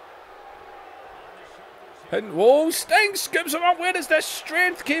 And whoa, Sting scoops him up. Where does this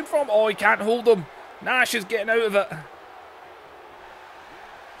strength came from? Oh, he can't hold him. Nash is getting out of it.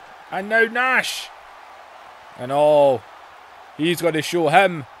 And now Nash. And oh, he's going to show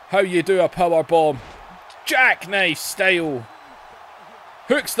him how you do a powerbomb. Jackknife style.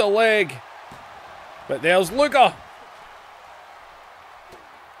 Hooks the leg. But there's Luger.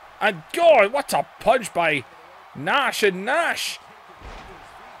 And God, what a punch by Nash, and Nash.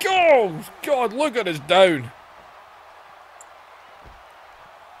 Oh, God, Luger is down.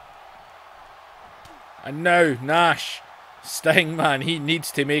 And now Nash. Sting, man, he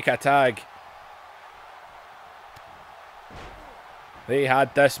needs to make a tag. They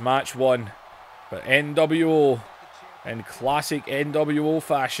had this match won. But NWO, in classic NWO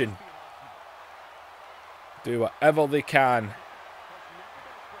fashion, do whatever they can.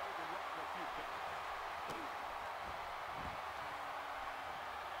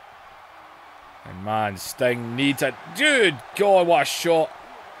 And man, Sting needs it. Dude, God, what a shot.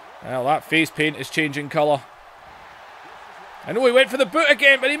 Well, that face paint is changing colour. I know he went for the boot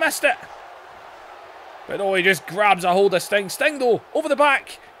again, but he missed it. But oh, he just grabs a hold of Sting. Sting, though, over the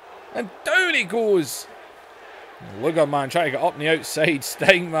back. And down he goes. Luger, man, trying to get up on the outside.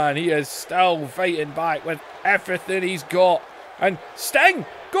 Sting, man, he is still fighting back with everything he's got. And Sting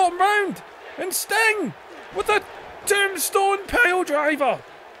got him round. And Sting with a Tombstone pile driver.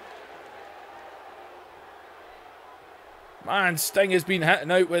 Man, Sting has been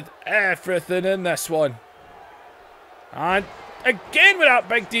hitting out with everything in this one. And again with that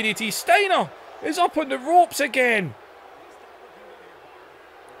big DDT. Steiner is up on the ropes again.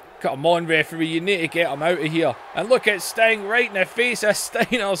 Come on, referee, you need to get him out of here. And look at Sting right in the face of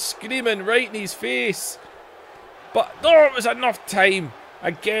Steiner, screaming right in his face. But no, it was enough time.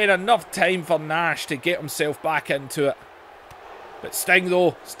 Again, enough time for Nash to get himself back into it. But Sting,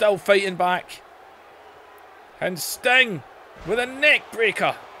 though, still fighting back. And Sting with a neck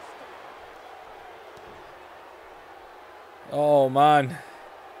breaker. Oh, man.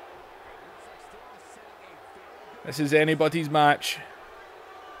 This is anybody's match.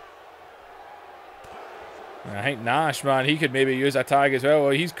 I think Nash, man, he could maybe use a tag as well.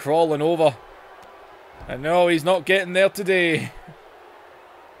 He's crawling over. And no, he's not getting there today.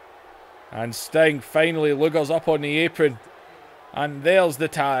 And Sting finally luggers up on the apron. And there's the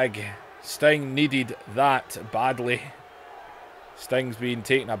tag. Sting needed that badly. Sting's been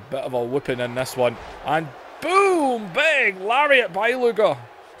taking a bit of a whipping in this one. And boom! Big lariat by Luger.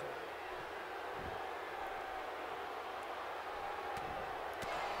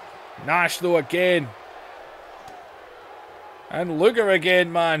 Nash, though, again. And Luger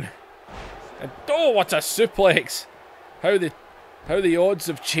again, man. And oh, what a suplex. How the odds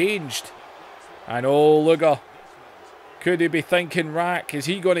have changed. And oh, Luger. Could he be thinking rack? Is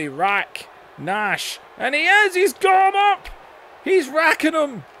he going to rack Nash? And he is! He's got him up! He's racking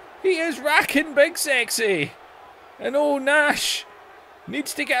him! He is racking Big Sexy! And oh, Nash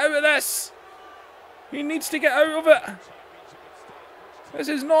needs to get out of this! He needs to get out of it! This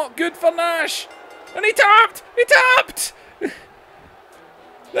is not good for Nash! And he tapped! He tapped!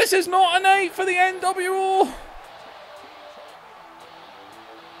 This is not a night for the NWO!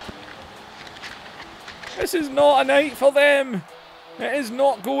 This is not a night for them! It is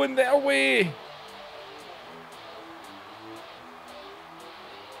not going their way!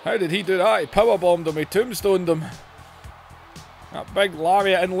 How did he do that? He powerbombed him, he tombstoned him. That big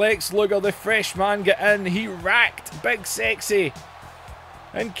lariat, and Lex Luger, the fresh man, get in. He racked Big Sexy.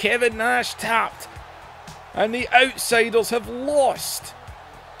 And Kevin Nash tapped. And the Outsiders have lost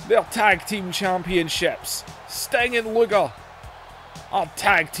their tag team championships. Sting and Luger are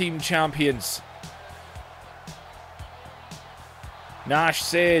tag team champions. Nash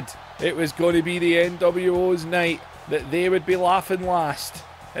said it was going to be the NWO's night, that they would be laughing last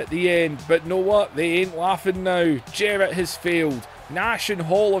at the end. But know what? They ain't laughing now. Jarrett has failed. Nash and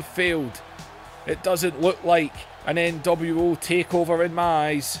Hall have failed. It doesn't look like an NWO takeover in my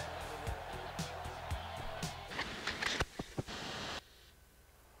eyes.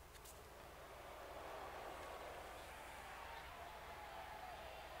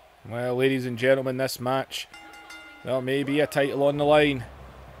 Well, ladies and gentlemen, this match, there may be a title on the line,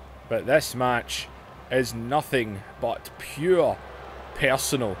 but this match is nothing but pure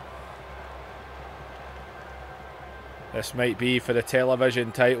personal. This might be for the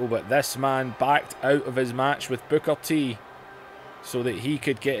television title, but this man backed out of his match with Booker T so that he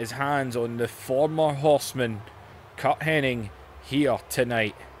could get his hands on the former Horseman, Kurt Hennig, here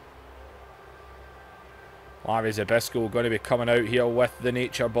tonight. Larry Zbyszko going to be coming out here with the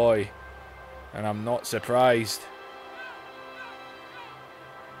Nature Boy, and I'm not surprised.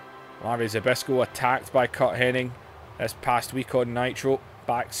 Larry Zbyszko attacked by Kurt Hennig this past week on Nitro,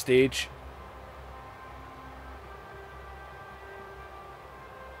 backstage.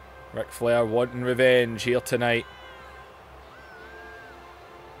 Ric Flair wanting revenge here tonight.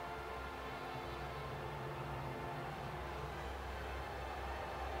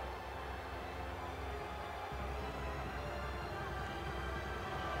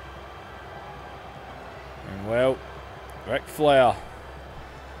 And well, Ric Flair,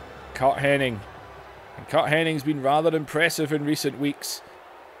 Kurt Hennig. And Kurt Hennig's been rather impressive in recent weeks.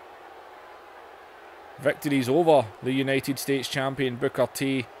 Victories over the United States champion Booker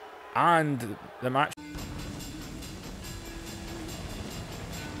T, and the match.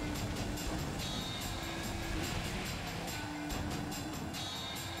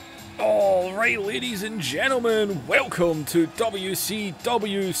 Alright, ladies and gentlemen, welcome to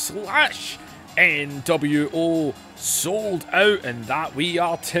WCW/NWO Sold Out, and that we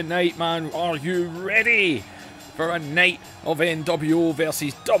are tonight, man. Are you ready for a night of NWO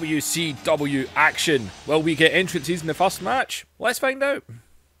versus WCW action? Will we get entrances in the first match? Let's find out.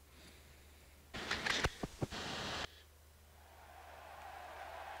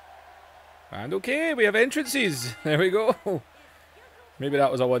 And okay, we have entrances. There we go. Maybe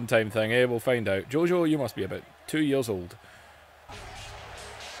that was a one-time thing, eh? We'll find out. Jojo, you must be about 2 years old.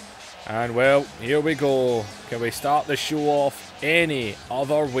 And well, here we go. Can we start the show off any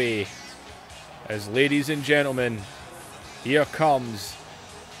other way? As ladies and gentlemen, here comes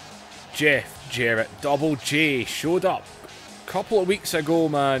Jeff Jarrett. Double J showed up a couple of weeks ago,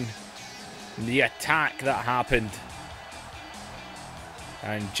 man. The attack that happened.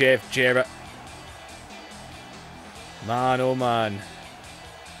 And Jeff Jarrett, man oh man.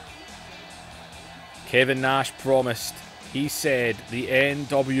 Kevin Nash promised. He said the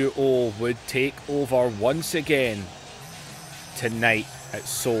NWO would take over once again. Tonight, it's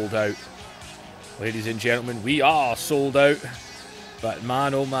sold out. Ladies and gentlemen, we are sold out. But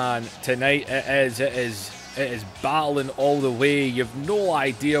man, oh man, tonight it is battling all the way. You've no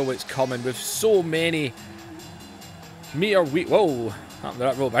idea what's coming with so many whoa, happened to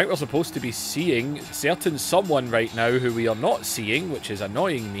that rope. I think we're supposed to be seeing certain someone right now who we are not seeing, which is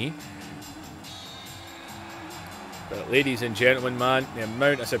annoying me. But ladies and gentlemen, man, the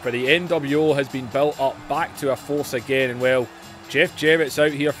amount, I said, for the NWO has been built up back to a force again. And well, Jeff Jarrett's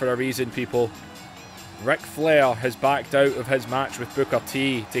out here for a reason, people. Ric Flair has backed out of his match with Booker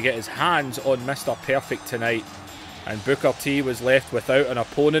T to get his hands on Mr. Perfect tonight. And Booker T was left without an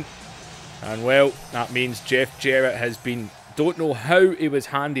opponent. And well, that means Jeff Jarrett has been, don't know how he was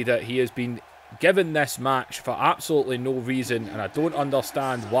handed it. He has been given this match for absolutely no reason. And I don't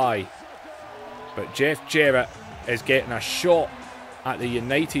understand why. But Jeff Jarrett is getting a shot at the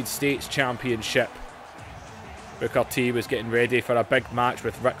United States Championship. Booker T was getting ready for a big match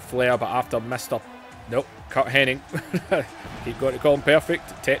with Ric Flair, but after Mr. Nope, Kurt Hennig. Keep going to call him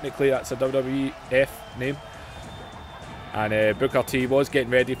Perfect. Technically, that's a WWF name. And Booker T was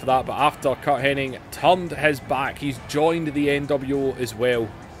getting ready for that, but after Kurt Hennig turned his back, he's joined the NWO as well.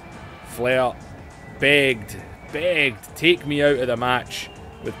 Flair begged, take me out of the match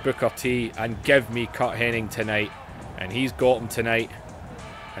with Booker T and give me Kurt Hennig tonight. And he's got him tonight.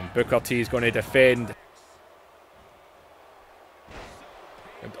 And Booker T is going to defend.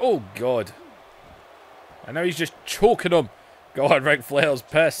 And oh God. And now he's just choking him. God, Ric Flair's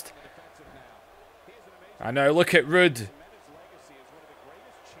pissed. And now look at Rude.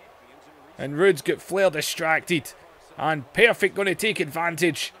 And Rude's got Flair distracted. And Perfect going to take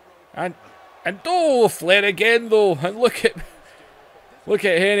advantage. And oh, Flair again though. And look at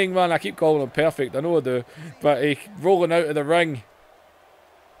Hennig, man. I keep calling him Perfect. I know I do. But he rolling out of the ring.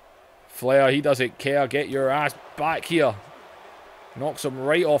 Flair, he doesn't care. Get your ass back here. Knocks him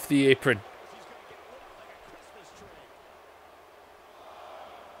right off the apron.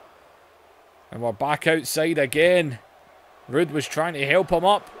 And we're back outside again. Rude was trying to help him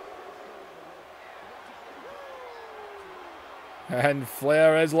up. And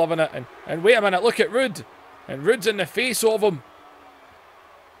Flair is loving it. And wait a minute, look at Rude. And Rude's in the face of him.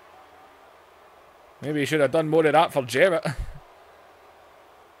 Maybe he should have done more of that for Jarrett.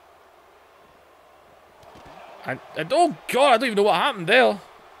 And oh God, I don't even know what happened there.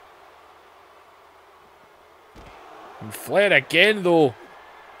 And Flair again though.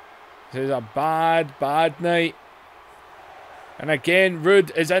 This is a bad night. And again,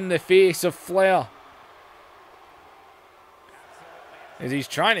 Rude is in the face of Flair. As he's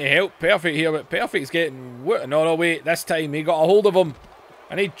trying to help Perfect here, but Perfect's getting... No, wait. This time he got a hold of him.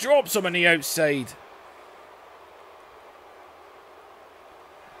 And he drops him on the outside.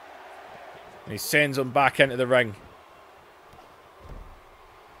 And he sends him back into the ring.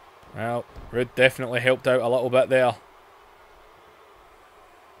 Well, Rude definitely helped out a little bit there.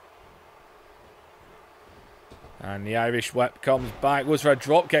 And the Irish whip comes back. Goes for a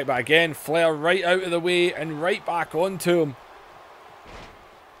drop kick, but again, Flair right out of the way and right back onto him.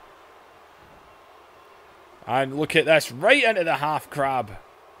 And look at this, right into the half crab.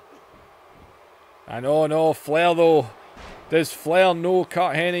 And oh no, Flair though. Does Flair know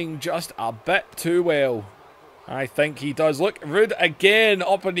Kurt Hennig just a bit too well? I think he does. Look, Rude again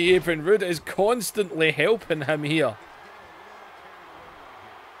up on the apron. Rude is constantly helping him here.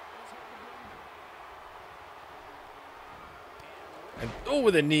 And oh,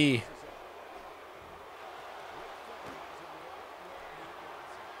 with a knee.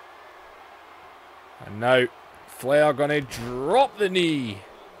 And now Flair gonna drop the knee.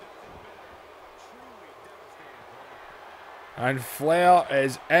 And Flair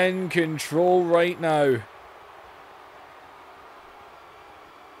is in control right now.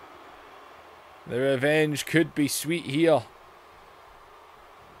 The revenge could be sweet here.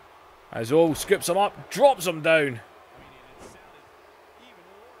 As O scoops him up, drops him down.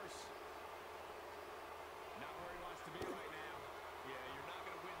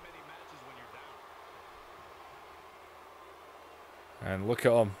 And look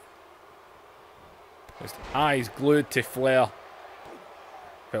at him. His eyes glued to Flair.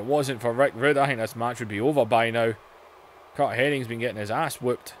 If it wasn't for Rick Rude, I think this match would be over by now. Curt Hennig's been getting his ass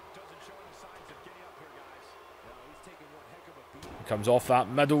whooped. He comes off that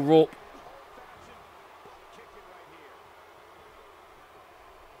middle rope.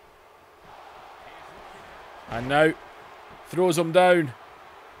 And now throws him down.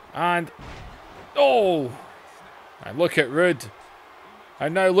 And oh! And look at Rude.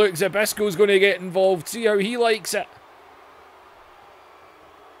 And now look, Zbyszko's going to get involved. See how he likes it.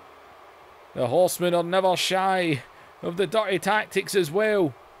 The Horsemen are never shy of the dirty tactics as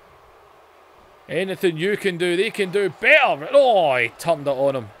well. Anything you can do, they can do better. Oh, he turned it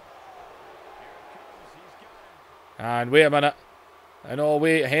on him. And wait a minute. And oh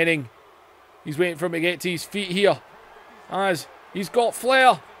wait, Hennig. He's waiting for him to get to his feet here. As he's got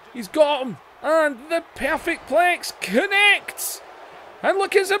Flair. He's got him. And the perfect plex connects. And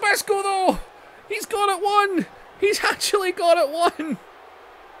look at Zbyszko though. He's got it won. He's actually got it won.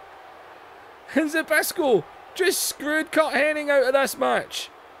 And Zbyszko just screwed Curt Hennig out of this match.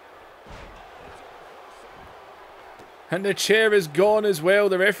 And the chair is gone as well.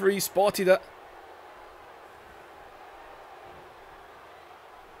 The referee spotted it.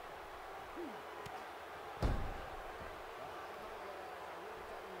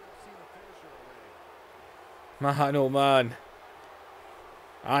 Man, oh man.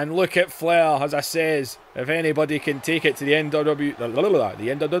 And look at Flair, as I says, if anybody can take it to the NWO,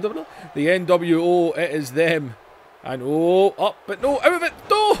 it is them. And oh, up, but no, out of it,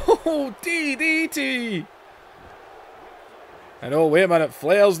 no, DDT. And oh, wait a minute,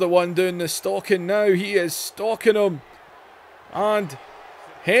 Flair's the one doing the stalking now. He is stalking him. And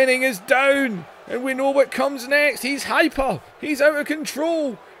Hennig is down. And we know what comes next. He's hyper. He's out of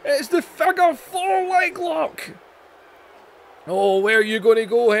control. It's the figure 4 leg lock. Oh, where are you going to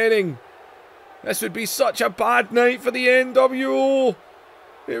go, Hennig? This would be such a bad night for the NWO.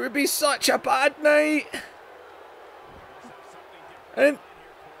 It would be such a bad night. And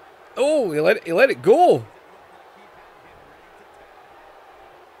oh, he let it go.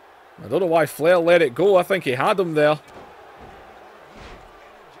 I don't know why Flair let it go. I think he had him there.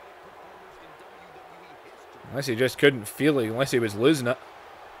 Unless he just couldn't feel it, unless he was losing it.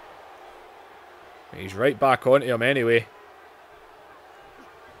 He's right back onto him anyway.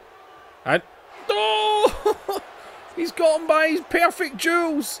 And oh! He's got him by his perfect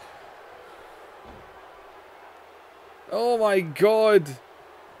jewels. Oh my god.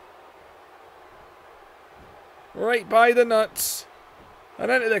 Right by the nuts. And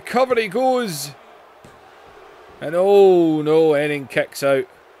into the cover he goes. And oh no, Hennig kicks out.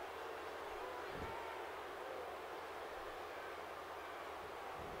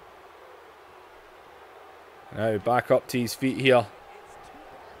 Now back up to his feet here.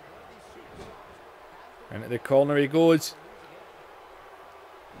 Into the corner he goes.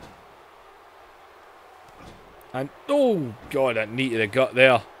 And oh god, that knee to the gut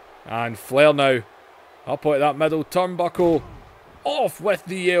there. And Flair now up at that middle turnbuckle. Off with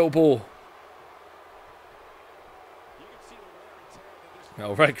the elbow.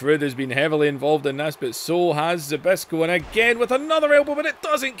 Now Rick Rude has been heavily involved in this, but so has Zbyszko. And again with another elbow, but it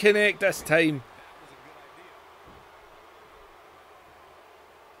doesn't connect this time.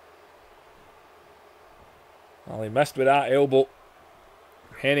 Well, he missed with that elbow.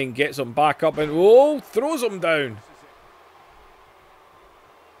 Hennig gets him back up and oh, throws him down.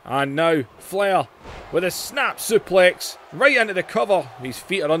 And now Flair with a snap suplex right into the cover. His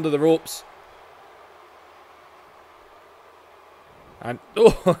feet are under the ropes. And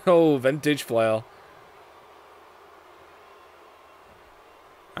oh, vintage Flair.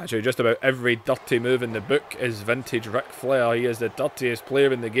 Actually, just about every dirty move in the book is vintage Ric Flair. He is the dirtiest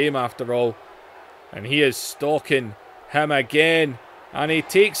player in the game after all. And he is stalking him again. And he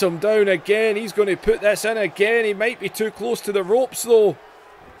takes him down again. He's going to put this in again. He might be too close to the ropes though.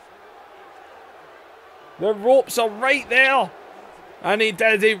 The ropes are right there. And he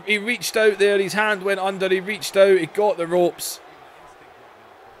did. He reached out there. His hand went under. He reached out. He got the ropes.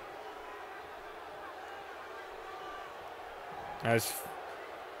 As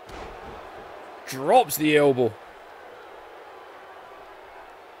drops the elbow.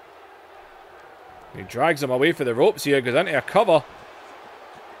 He drags him away for the ropes here. Goes into a cover.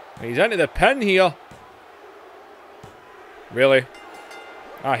 He's into the pin here. Really?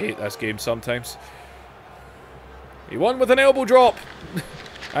 I hate this game sometimes. He won with an elbow drop.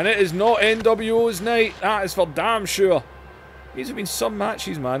 And it is not NWO's night. That is for damn sure. These have been some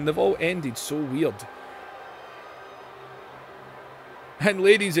matches, man. They've all ended so weird. And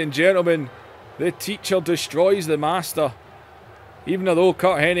ladies and gentlemen, the teacher destroys the master. Even though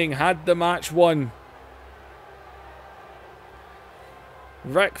Curt Hennig had the match won.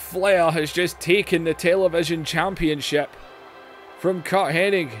 Ric Flair has just taken the television championship from Kurt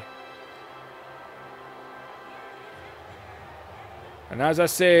Hennig. And as I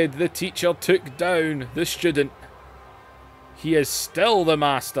said, the teacher took down the student. He is still the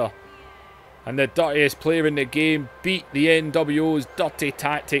master. And the dirtiest player in the game beat the NWO's dirty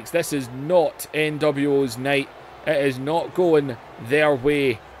tactics. This is not NWO's night. It is not going their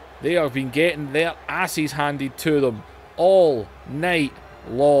way. They have been getting their asses handed to them all night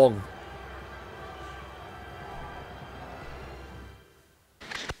long.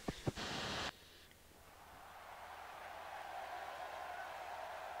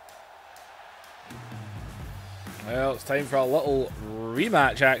 Well, it's time for a little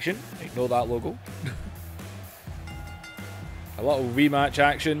rematch action. Ignore that logo. A little rematch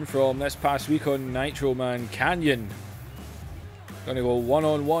action from this past week on Nitro, man. Canyon gonna go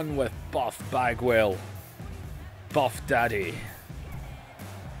one-on-one with Buff Bagwell. Buff Daddy.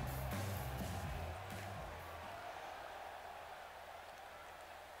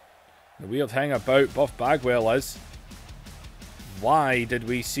 The weird thing about Buff Bagwell is, why did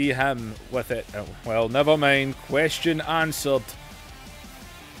we see him with it? Oh, well, never mind. Question answered.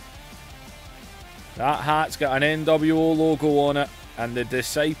 That hat's got an NWO logo on it, and the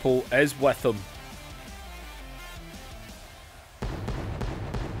Disciple is with him.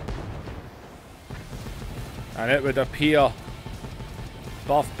 And it would appear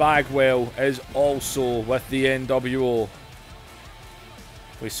Buff Bagwell is also with the NWO.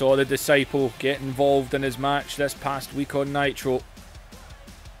 We saw the Disciple get involved in his match this past week on Nitro.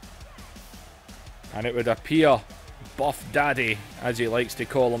 And it would appear Buff Daddy, as he likes to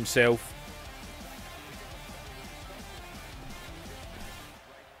call himself,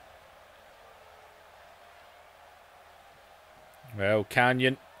 well,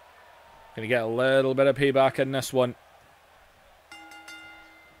 Canyon gonna get a little bit of payback in this one.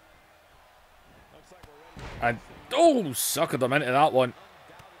 And, oh, suckered him into that one.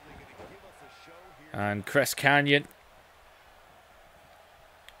 And Chris Canyon,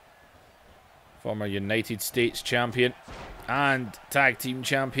 former United States champion and tag team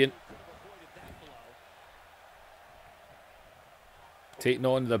champion, taking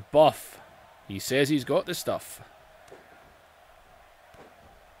on the Buff. He says he's got the stuff.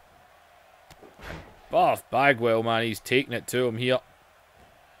 Buff Bagwell, man, he's taking it to him here.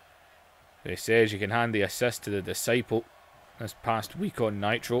 He says you can hand the assist to the Disciple this past week on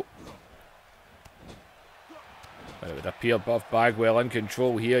Nitro. But it would appear Buff Bagwell in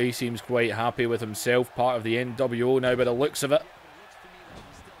control here. He seems quite happy with himself. Part of the NWO now by the looks of it.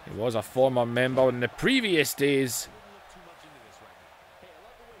 He was a former member in the previous days.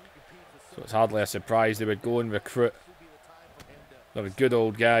 So it's hardly a surprise they would go and recruit the good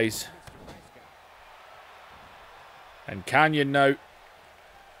old guys. And Canyon now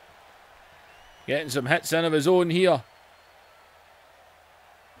getting some hits in of his own here.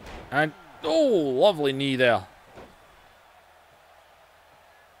 And, oh, lovely knee there.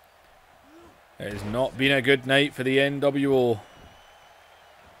 It has not been a good night for the NWO.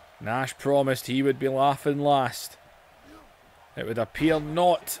 Nash promised he would be laughing last. It would appear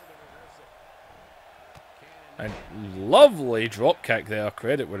not. And lovely drop kick there.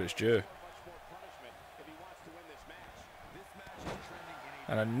 Credit where it's due.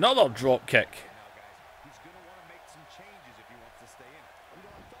 And another drop kick.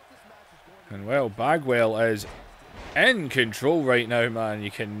 And well, Bagwell is in control right now, man.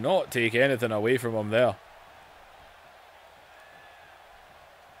 You cannot take anything away from him there.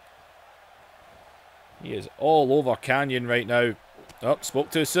 He is all over Canyon right now. Oh,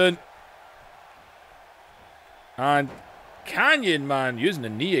 spoke too soon. And Canyon, man, using the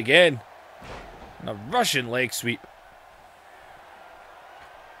knee again. And a Russian leg sweep.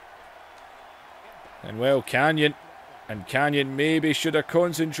 And well, Canyon. And Canyon maybe should have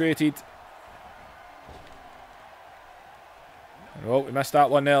concentrated. Oh, we missed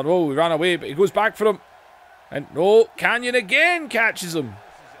that one there. Oh, we ran away, but he goes back for him. And oh, Canyon again catches him.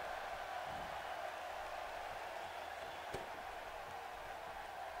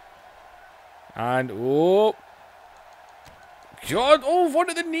 And oh, God, oh, what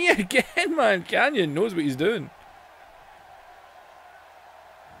at the knee again, man. Canyon knows what he's doing.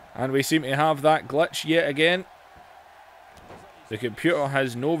 And we seem to have that glitch yet again. The computer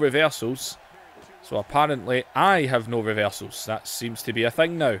has no reversals. So apparently I have no reversals. That seems to be a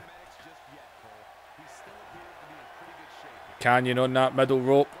thing now. Canyon on that middle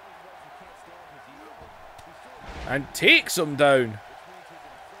rope. And takes him down.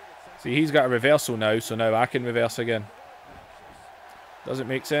 See, he's got a reversal now, so now I can reverse again. Doesn't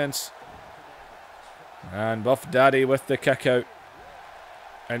make sense. And Buff Daddy with the kick out.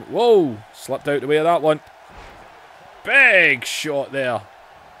 And whoa, slipped out the way of that one. Big shot there.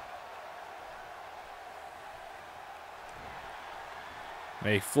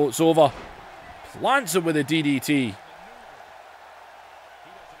 He floats over, plants him with a DDT.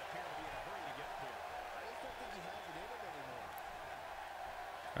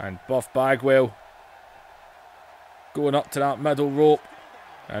 And Buff Bagwell going up to that middle rope.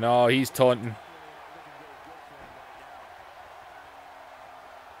 And oh, he's taunting.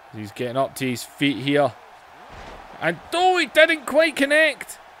 He's getting up to his feet here. And oh, he didn't quite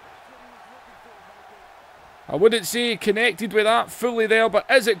connect. I wouldn't say he connected with that fully there, but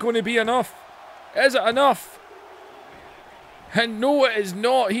is it going to be enough? Is it enough? And no, it is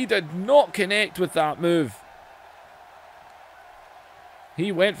not. He did not connect with that move.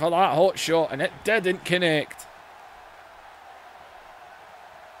 He went for that hot shot and it didn't connect.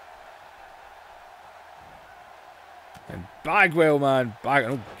 And Bagwell, man.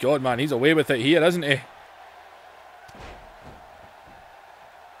 Oh, God, man. He's away with it here, isn't he?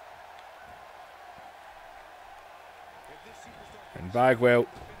 And Bagwell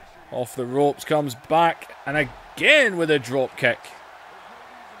off the ropes, comes back, and again with a drop kick.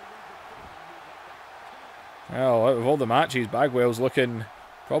 Well, out of all the matches, Bagwell's looking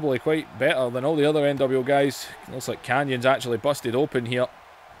probably quite better than all the other NWO guys. Looks like Canyon's actually busted open here.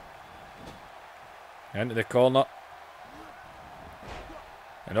 Into the corner.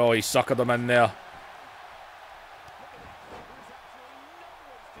 And oh, he suckered him in there.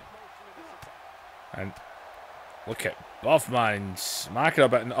 And look at Buff, man, smacking a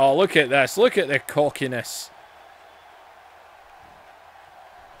bit. And oh, look at this. Look at the cockiness.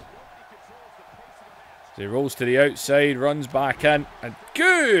 So he rolls to the outside, runs back in. And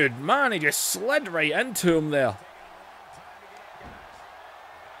good, man, he just slid right into him there.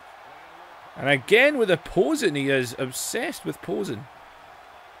 And again with the posing, he is obsessed with posing.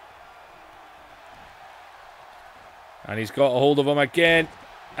 And he's got a hold of him again.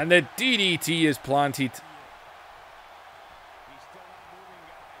 And the DDT is planted.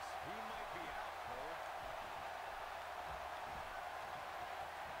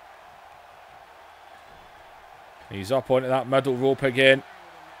 He's up onto that middle rope again.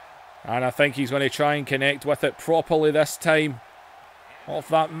 And I think he's going to try and connect with it properly this time. Off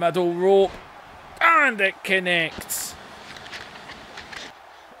that middle rope. And it connects.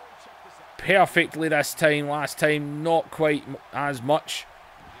 Perfectly this time. Last time, not quite as much.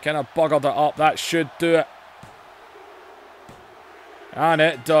 Kind of buggered it up. That should do it. And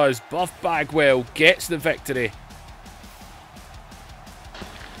it does. Buff Bagwell gets the victory.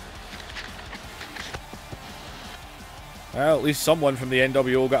 Well, at least someone from the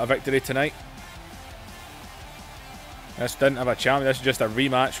NWO got a victory tonight. This didn't have a champion. This is just a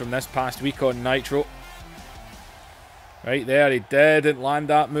rematch from this past week on Nitro. Right there, he didn't land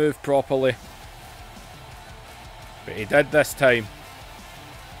that move properly. But he did this time.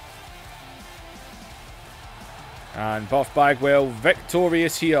 And Buff Bagwell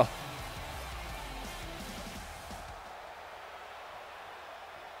victorious here.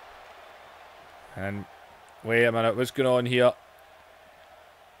 And wait a minute, what's going on here?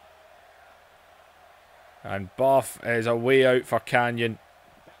 And Buff is a way out for Canyon.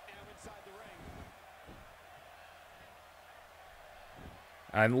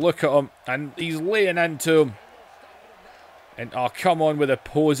 And look at him. And he's laying into him. And oh, come on with the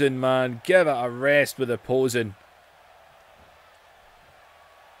posing, man. Give it a rest with the posing.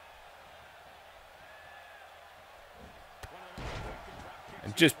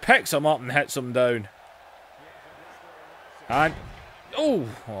 And just picks him up and hits him down. And oh,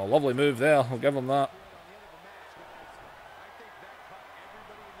 lovely move there. I'll give him that.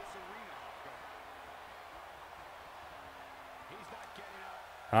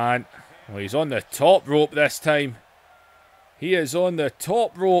 And well, he's on the top rope this time. He is on the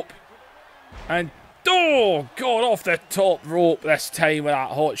top rope. And oh, God, off the top rope this time with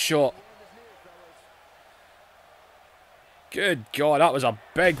that hot shot. Good God, that was a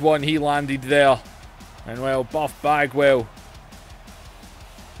big one he landed there. And well, Buff Bagwell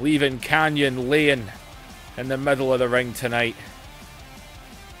leaving Canyon laying in the middle of the ring tonight.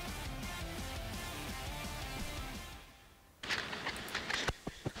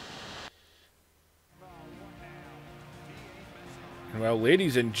 Well,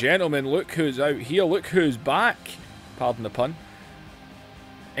 ladies and gentlemen, look who's out here. Look who's back. Pardon the pun.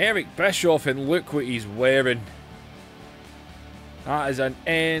 Eric Bischoff, and look what he's wearing. That is an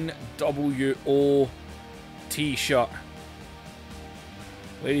NWO t-shirt.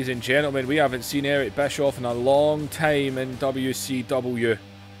 Ladies and gentlemen, we haven't seen Eric Bischoff in a long time in WCW.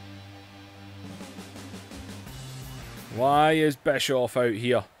 Why is Bischoff out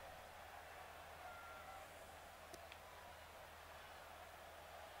here?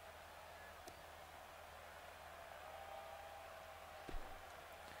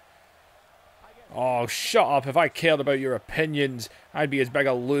 Oh, shut up. If I cared about your opinions, I'd be as big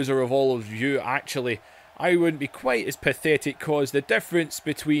a loser of all of you, actually. I wouldn't be quite as pathetic, cause the difference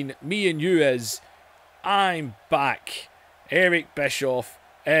between me and you is I'm back. Eric Bischoff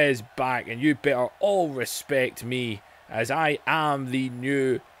is back, and you better all respect me, as I am the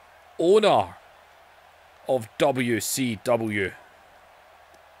new owner of WCW.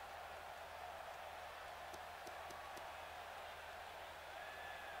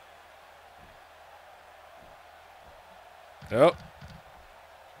 Oh.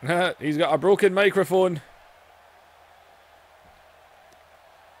 He's got a broken microphone.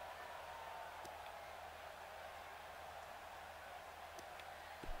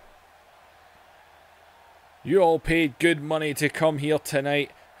 You all paid good money to come here tonight,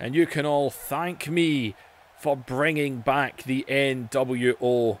 and you can all thank me for bringing back the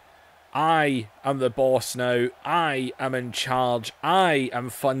NWO. I am the boss now. I am in charge. I am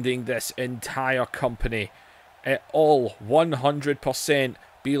funding this entire company. It all 100%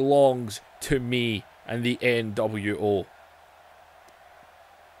 belongs to me and the NWO.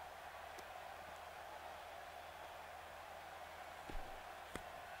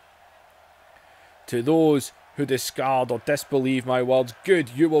 To those who discard or disbelieve my words, good,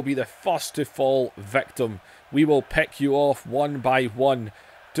 you will be the first to fall victim. We will pick you off one by one.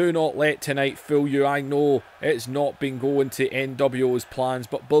 Do not let tonight fool you. I know it's not been going to NWO's plans,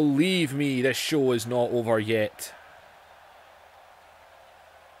 but believe me, this show is not over yet.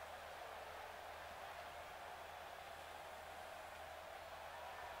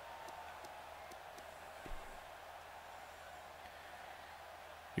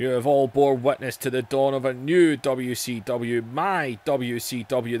 You have all bore witness to the dawn of a new WCW, my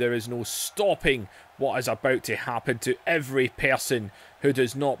WCW. There is no stopping what is about to happen to every person who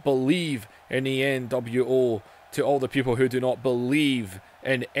does not believe in the NWO, to all the people who do not believe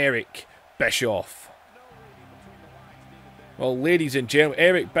in Eric Bischoff. Well, ladies and gentlemen,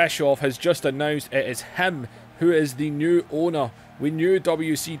 Eric Bischoff has just announced it is him who is the new owner. We knew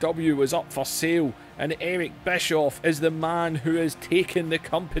WCW was up for sale, and Eric Bischoff is the man who has taken the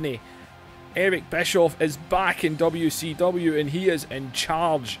company. Eric Bischoff is back in WCW, and he is in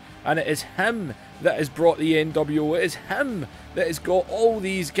charge. And it is him that has brought the NWO. It is him that has got all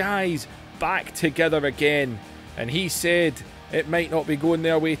these guys back together again. And he said it might not be going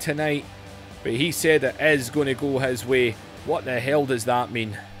their way tonight, but he said it is going to go his way. What the hell does that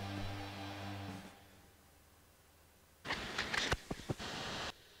mean?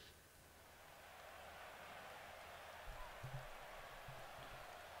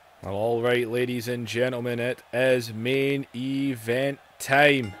 Well, alright, ladies and gentlemen, it is main event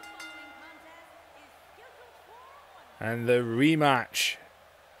time. And the rematch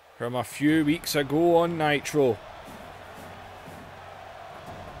from a few weeks ago on Nitro.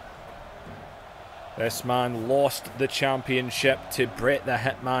 This man lost the championship to Bret the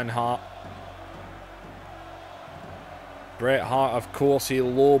Hitman Hart. Bret Hart, of course, he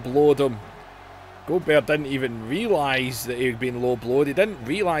low-blowed him. Goldberg didn't even realise that he'd been low-blowed. He didn't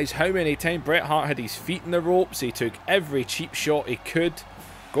realise how many times Bret Hart had his feet in the ropes. He took every cheap shot he could.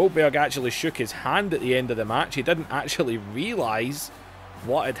 Goldberg actually shook his hand at the end of the match. He didn't actually realise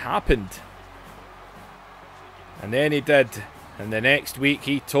what had happened. And then he did. And the next week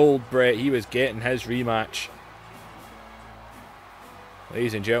he told Bret he was getting his rematch.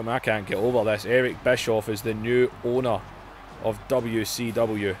 Ladies and gentlemen, I can't get over this. Eric Bischoff is the new owner of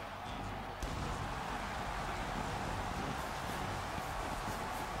WCW.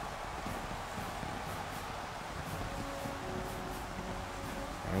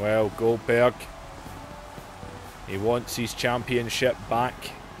 Well, Goldberg, he wants his championship back.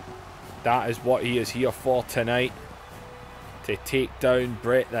 That is what he is here for tonight. To take down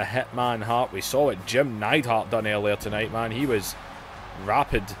Bret the Hitman Hart. We saw what Jim Neidhart done earlier tonight, man. He was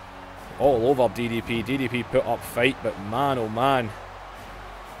rapid all over DDP. DDP put up fight, but man, oh man.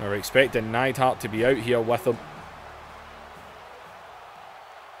 We were expecting Neidhart to be out here with him.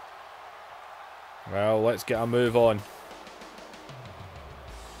 Well, let's get a move on.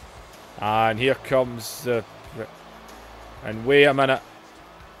 And here comes the... And wait a minute.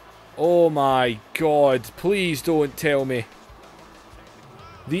 Oh my God. Please don't tell me.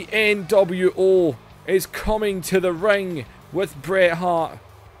 The NWO is coming to the ring with Bret Hart.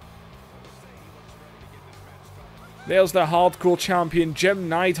 There's the hardcore champion, Jim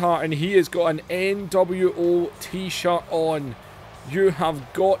Neidhart, and he has got an NWO t-shirt on. You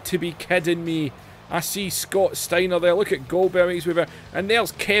have got to be kidding me. I see Scott Steiner there. Look at Goldberg. He's with her. And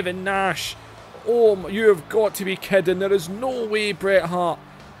there's Kevin Nash. Oh, you have got to be kidding. There is no way Bret Hart.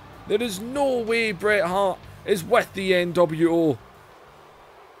 There is no way Bret Hart is with the NWO.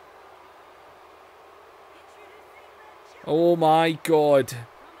 Oh my God.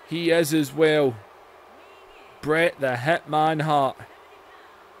 He is as well. Bret the Hitman Hart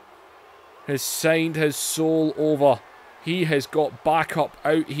has signed his soul over. He has got backup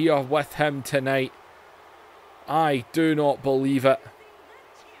out here with him tonight. I do not believe it.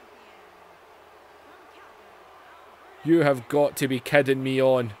 You have got to be kidding me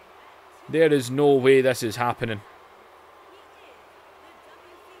on. There is no way this is happening.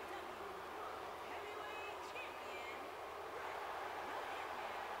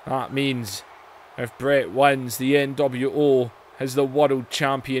 That means if Bret wins, the NWO has the World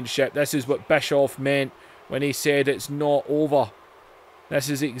Championship. This is what Bischoff meant when he said it's not over. This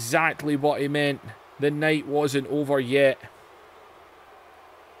is exactly what he meant. The night wasn't over yet.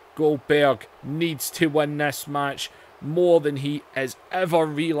 Goldberg needs to win this match more than he has ever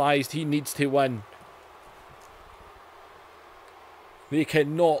realised he needs to win. They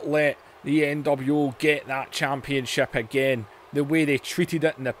cannot let the NWO get that championship again, the way they treated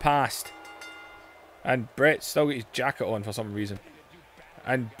it in the past. And Bret's still got his jacket on for some reason.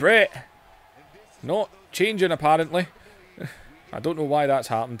 And Bret not changing apparently. I don't know why that's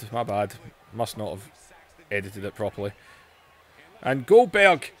happened. My bad. Must not have edited it properly. And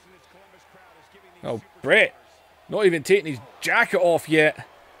Goldberg. Oh, Bret not even taking his jacket off yet.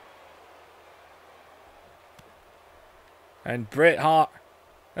 And Bret Hart.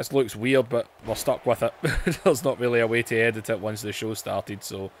 This looks weird, but we're stuck with it. There's not really a way to edit it once the show started,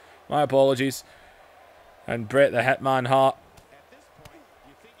 so my apologies. And Bret the Hitman Hart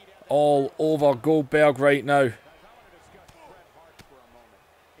all over Goldberg right now.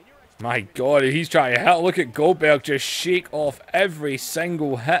 My God, he's trying to hit. Look at Goldberg just shake off every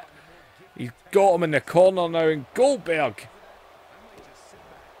single hit. He's got him in the corner now, and Goldberg.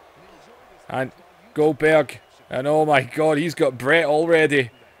 And Goldberg. And oh my God, he's got Bret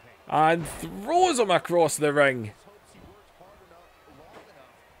already. And throws him across the ring.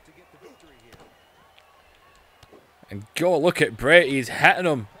 And God, look at Bret, he's hitting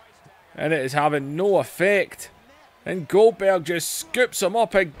him. And it is having no effect. And Goldberg just scoops him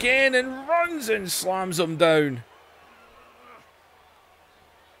up again and runs and slams him down.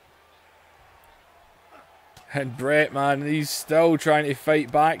 And Bret, man, he's still trying to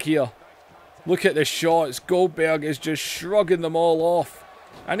fight back here. Look at the shots. Goldberg is just shrugging them all off.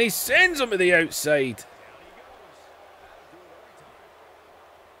 And he sends him to the outside.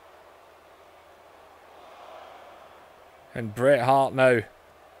 And Bret Hart now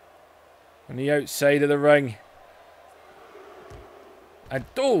on the outside of the ring. And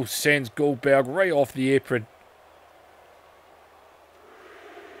oh, sends Goldberg right off the apron.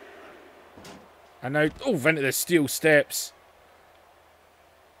 And now, oh, into the steel steps.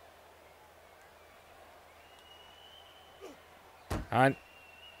 And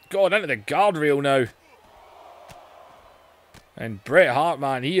God, into the guardrail now. And Bret Hart,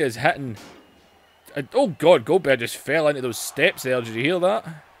 man, he is hitting. And, oh God, Goldberg just fell into those steps there. Did you hear that?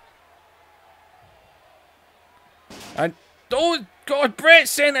 And oh God, Bret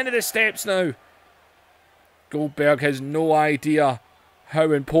sent into the steps now. Goldberg has no idea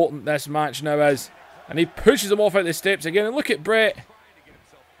how important this match now is. And he pushes him off out the steps again. And look at Bret.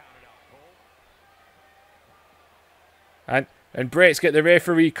 And Bret's got the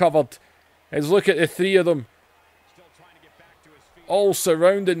referee covered. Let's look at the three of them. All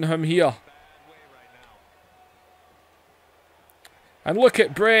surrounding him here. And look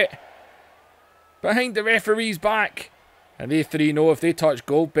at Bret. Behind the referee's back. And they three know if they touch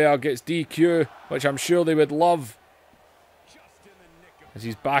Goldberg, it's DQ. Which I'm sure they would love. As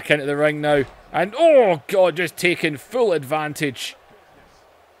he's back into the ring now. And oh God, just taking full advantage.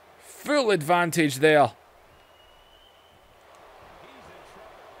 Full advantage there.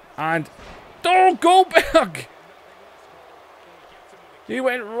 And oh, Goldberg! He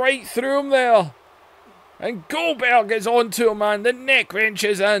went right through him there. And Goldberg is onto him, man. The neck wrench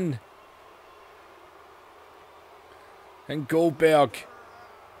is in. And Goldberg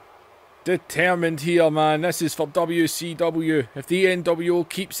determined here, man. This is for WCW. If the NWO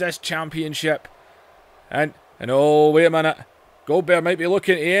keeps this championship. And oh, wait a minute. Goldberg might be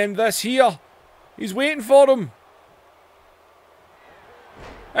looking to end this here. He's waiting for him.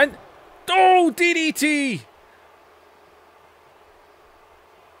 And oh, DDT!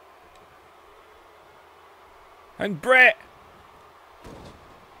 And Bret.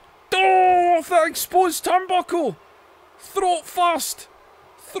 Oh, off that exposed turnbuckle. Throat first.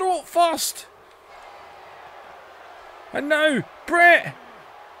 Throat first. And now, Brett.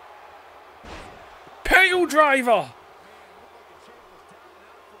 Pile driver.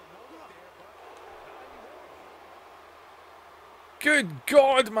 Good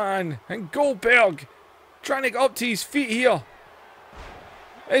God, man. And Goldberg trying to get up to his feet here.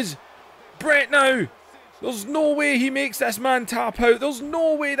 Is Brett now. There's no way he makes this man tap out. There's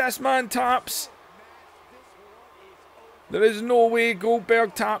no way this man taps. There is no way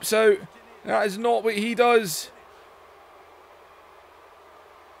Goldberg taps out. That is not what he does.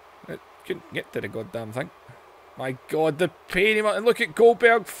 It couldn't get to the goddamn thing. My God, the pain. And look at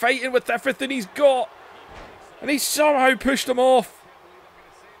Goldberg fighting with everything he's got. And he somehow pushed him off.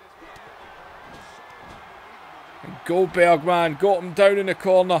 And Goldberg, man, got him down in the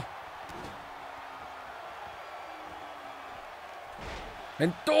corner.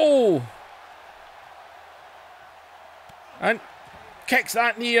 And oh! And kicks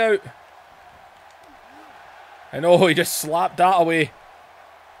that knee out. And oh, he just slapped that away.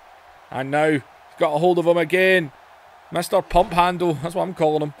 And now he's got a hold of him again. Mr. Pump Handle, that's what I'm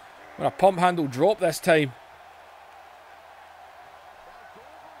calling him. And a pump handle drop this time.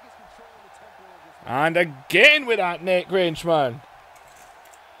 And again with that neck wrench, man.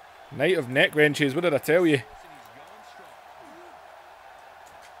 Night of neck wrenches, what did I tell you?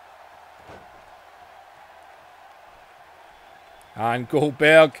 And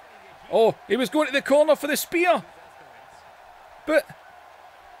Goldberg. Oh, he was going to the corner for the spear. But...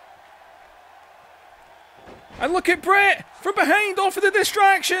 And look at Brett from behind, off of the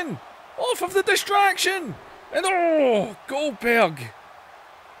distraction. Off of the distraction. And oh, Goldberg.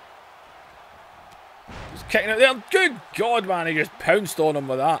 Just kicking out there. Good God, man, he just pounced on him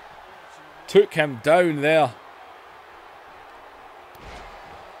with that. Took him down there.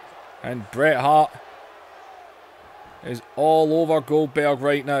 And Bret Hart is all over Goldberg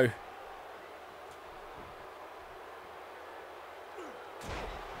right now.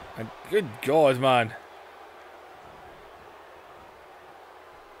 And good God, man.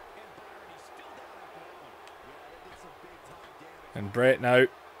 And Bret now.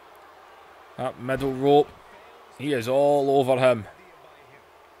 That middle rope. He is all over him.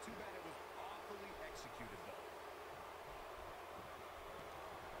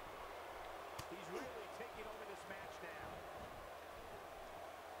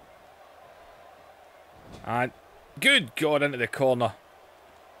 And good God, into the corner.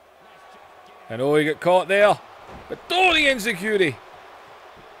 And oh, he got caught there. But oh, the insecurity.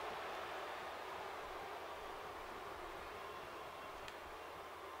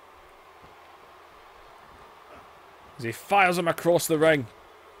 As he fires him across the ring.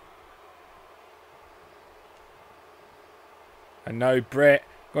 And now Bret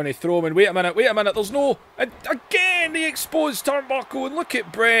going to throw him in. Wait a minute, there's no... And again, the exposed turnbuckle. And look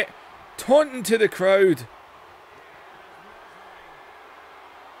at Bret taunting to the crowd.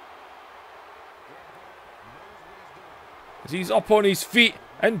 As he's up on his feet.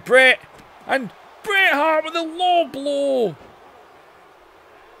 And Bret Hart with a low blow.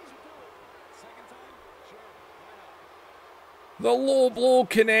 The low blow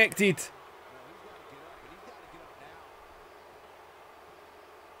connected.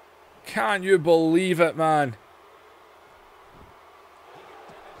 Can you believe it, man?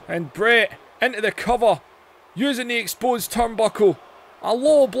 And Bret into the cover, using the exposed turnbuckle. A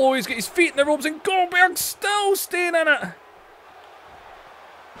low blow, he's got his feet in the ropes, and Goldberg still staying in it.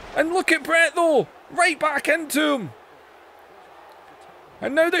 And look at Bret though, right back into him.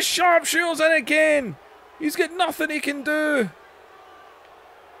 And now the sharpshooter's in again. He's got nothing he can do.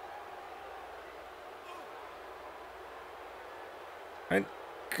 And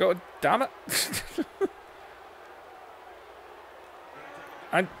God damn it.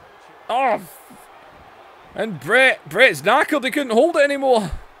 And oh, and Bret's knackered, he couldn't hold it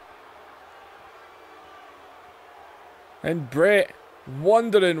anymore. And Bret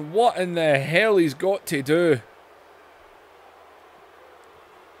wondering what in the hell he's got to do.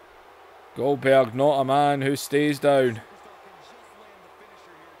 Goldberg, not a man who stays down.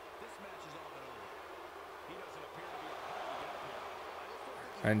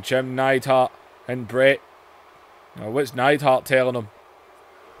 And Jim Neidhart and Bret. Now what's Neidhart telling him?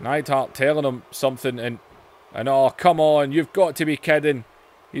 Neidhart telling him something, and oh, come on, you've got to be kidding.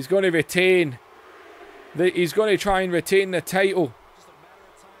 He's going to retain. He's going to try and retain the title.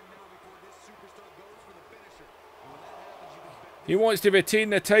 He wants to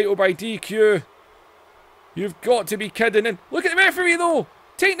retain the title by DQ. You've got to be kidding. And look at the referee though,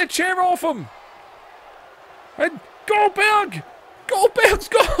 taking the chair off him. And Goldberg's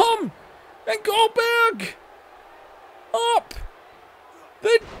got him. And Goldberg up.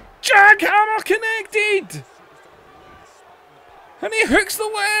 The jackhammer connected. And he hooks the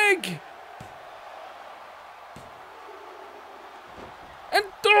leg. And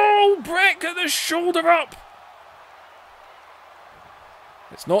oh, Brett got the shoulder up.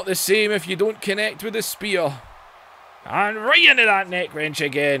 It's not the same if you don't connect with the spear. And right into that neck wrench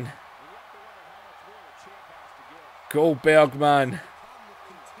again. Goldberg, man.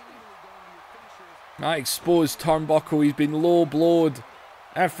 That exposed turnbuckle, he's been low blowed.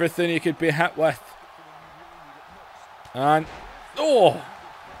 Everything he could be hit with. And, oh!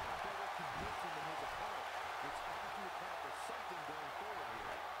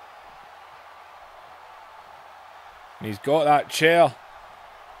 And he's got that chair.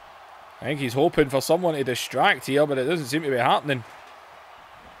 I think he's hoping for someone to distract here, but it doesn't seem to be happening.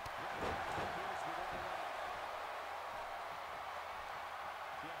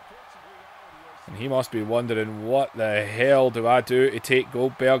 And he must be wondering, what the hell do I do to take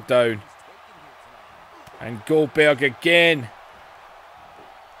Goldberg down? And Goldberg again.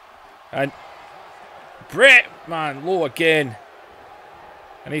 And Brett, man, low again.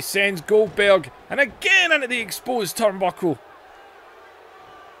 And he sends Goldberg, and again into the exposed turnbuckle.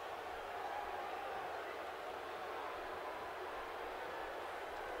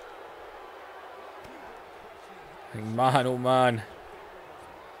 And man, oh man.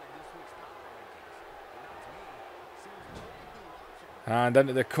 And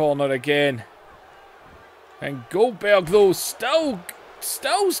into the corner again. And Goldberg, though, still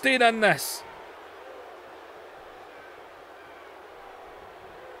staying in this.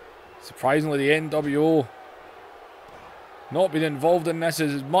 Surprisingly, the NWO not been involved in this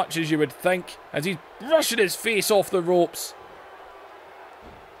as much as you would think, as he's rushing his face off the ropes.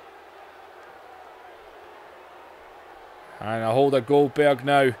 And a hold of Goldberg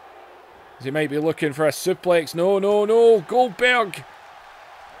now, as he might be looking for a suplex. No, no, no, Goldberg.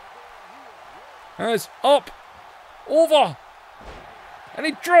 And it's up, over, and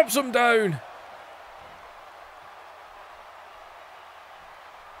he drops him down.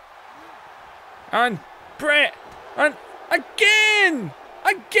 And Brett, and again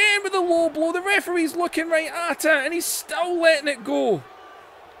with the low blow. The referee's looking right at it, and he's still letting it go.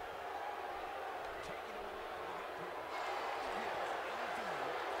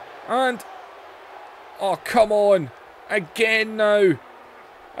 And, oh, come on. Again now.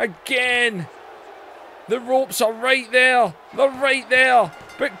 Again. The ropes are right there. They're right there.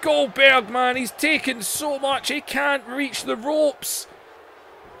 But Goldberg, man, he's taken so much, he can't reach the ropes.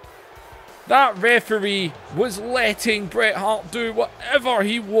 That referee was letting Bret Hart do whatever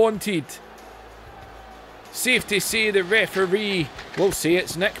he wanted. Safe to say the referee, we'll say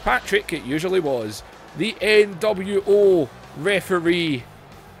it's Nick Patrick, it usually was. The NWO referee.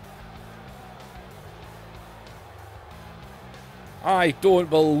 I don't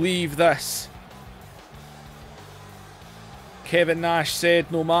believe this. Kevin Nash said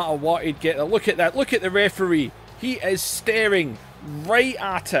no matter what he'd get. Look at that. Look at the referee. He is staring right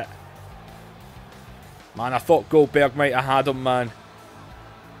at it. Man, I thought Goldberg might have had him, man.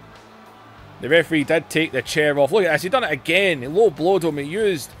 The referee did take the chair off. Look at this. He done it again. He low blowed him. He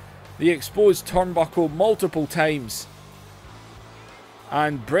used the exposed turnbuckle multiple times.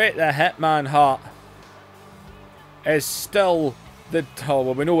 And Bret the Hitman Hart is still the... Oh,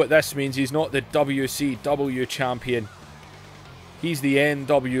 well, we know what this means. He's not the WCW champion. He's the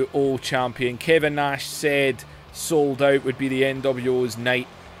NWO champion. Kevin Nash said Sold Out would be the NWO's night.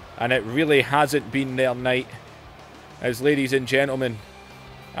 And it really hasn't been their night. As ladies and gentlemen,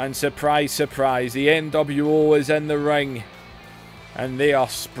 and surprise, surprise, the NWO is in the ring. And they are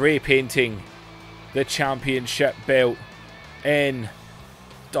spray painting the championship belt.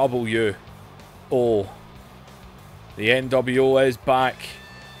 NWO. The NWO is back.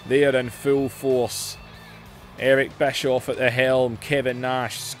 They are in full force. Eric Bischoff at the helm, Kevin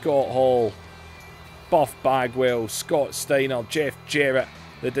Nash, Scott Hall, Buff Bagwell, Scott Steiner, Jeff Jarrett,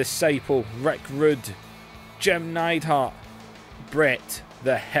 The Disciple, Rick Rude, Jim Neidhart, Bret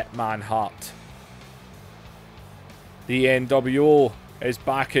the Hitman Hart. The NWO is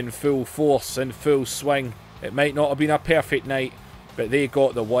back in full force and full swing. It might not have been a perfect night, but they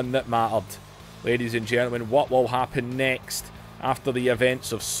got the one that mattered. Ladies and gentlemen, what will happen next after the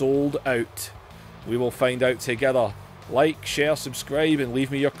events of Sold Out? We will find out together. Like, share, subscribe, and leave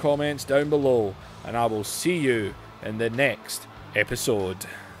me your comments down below. And I will see you in the next episode.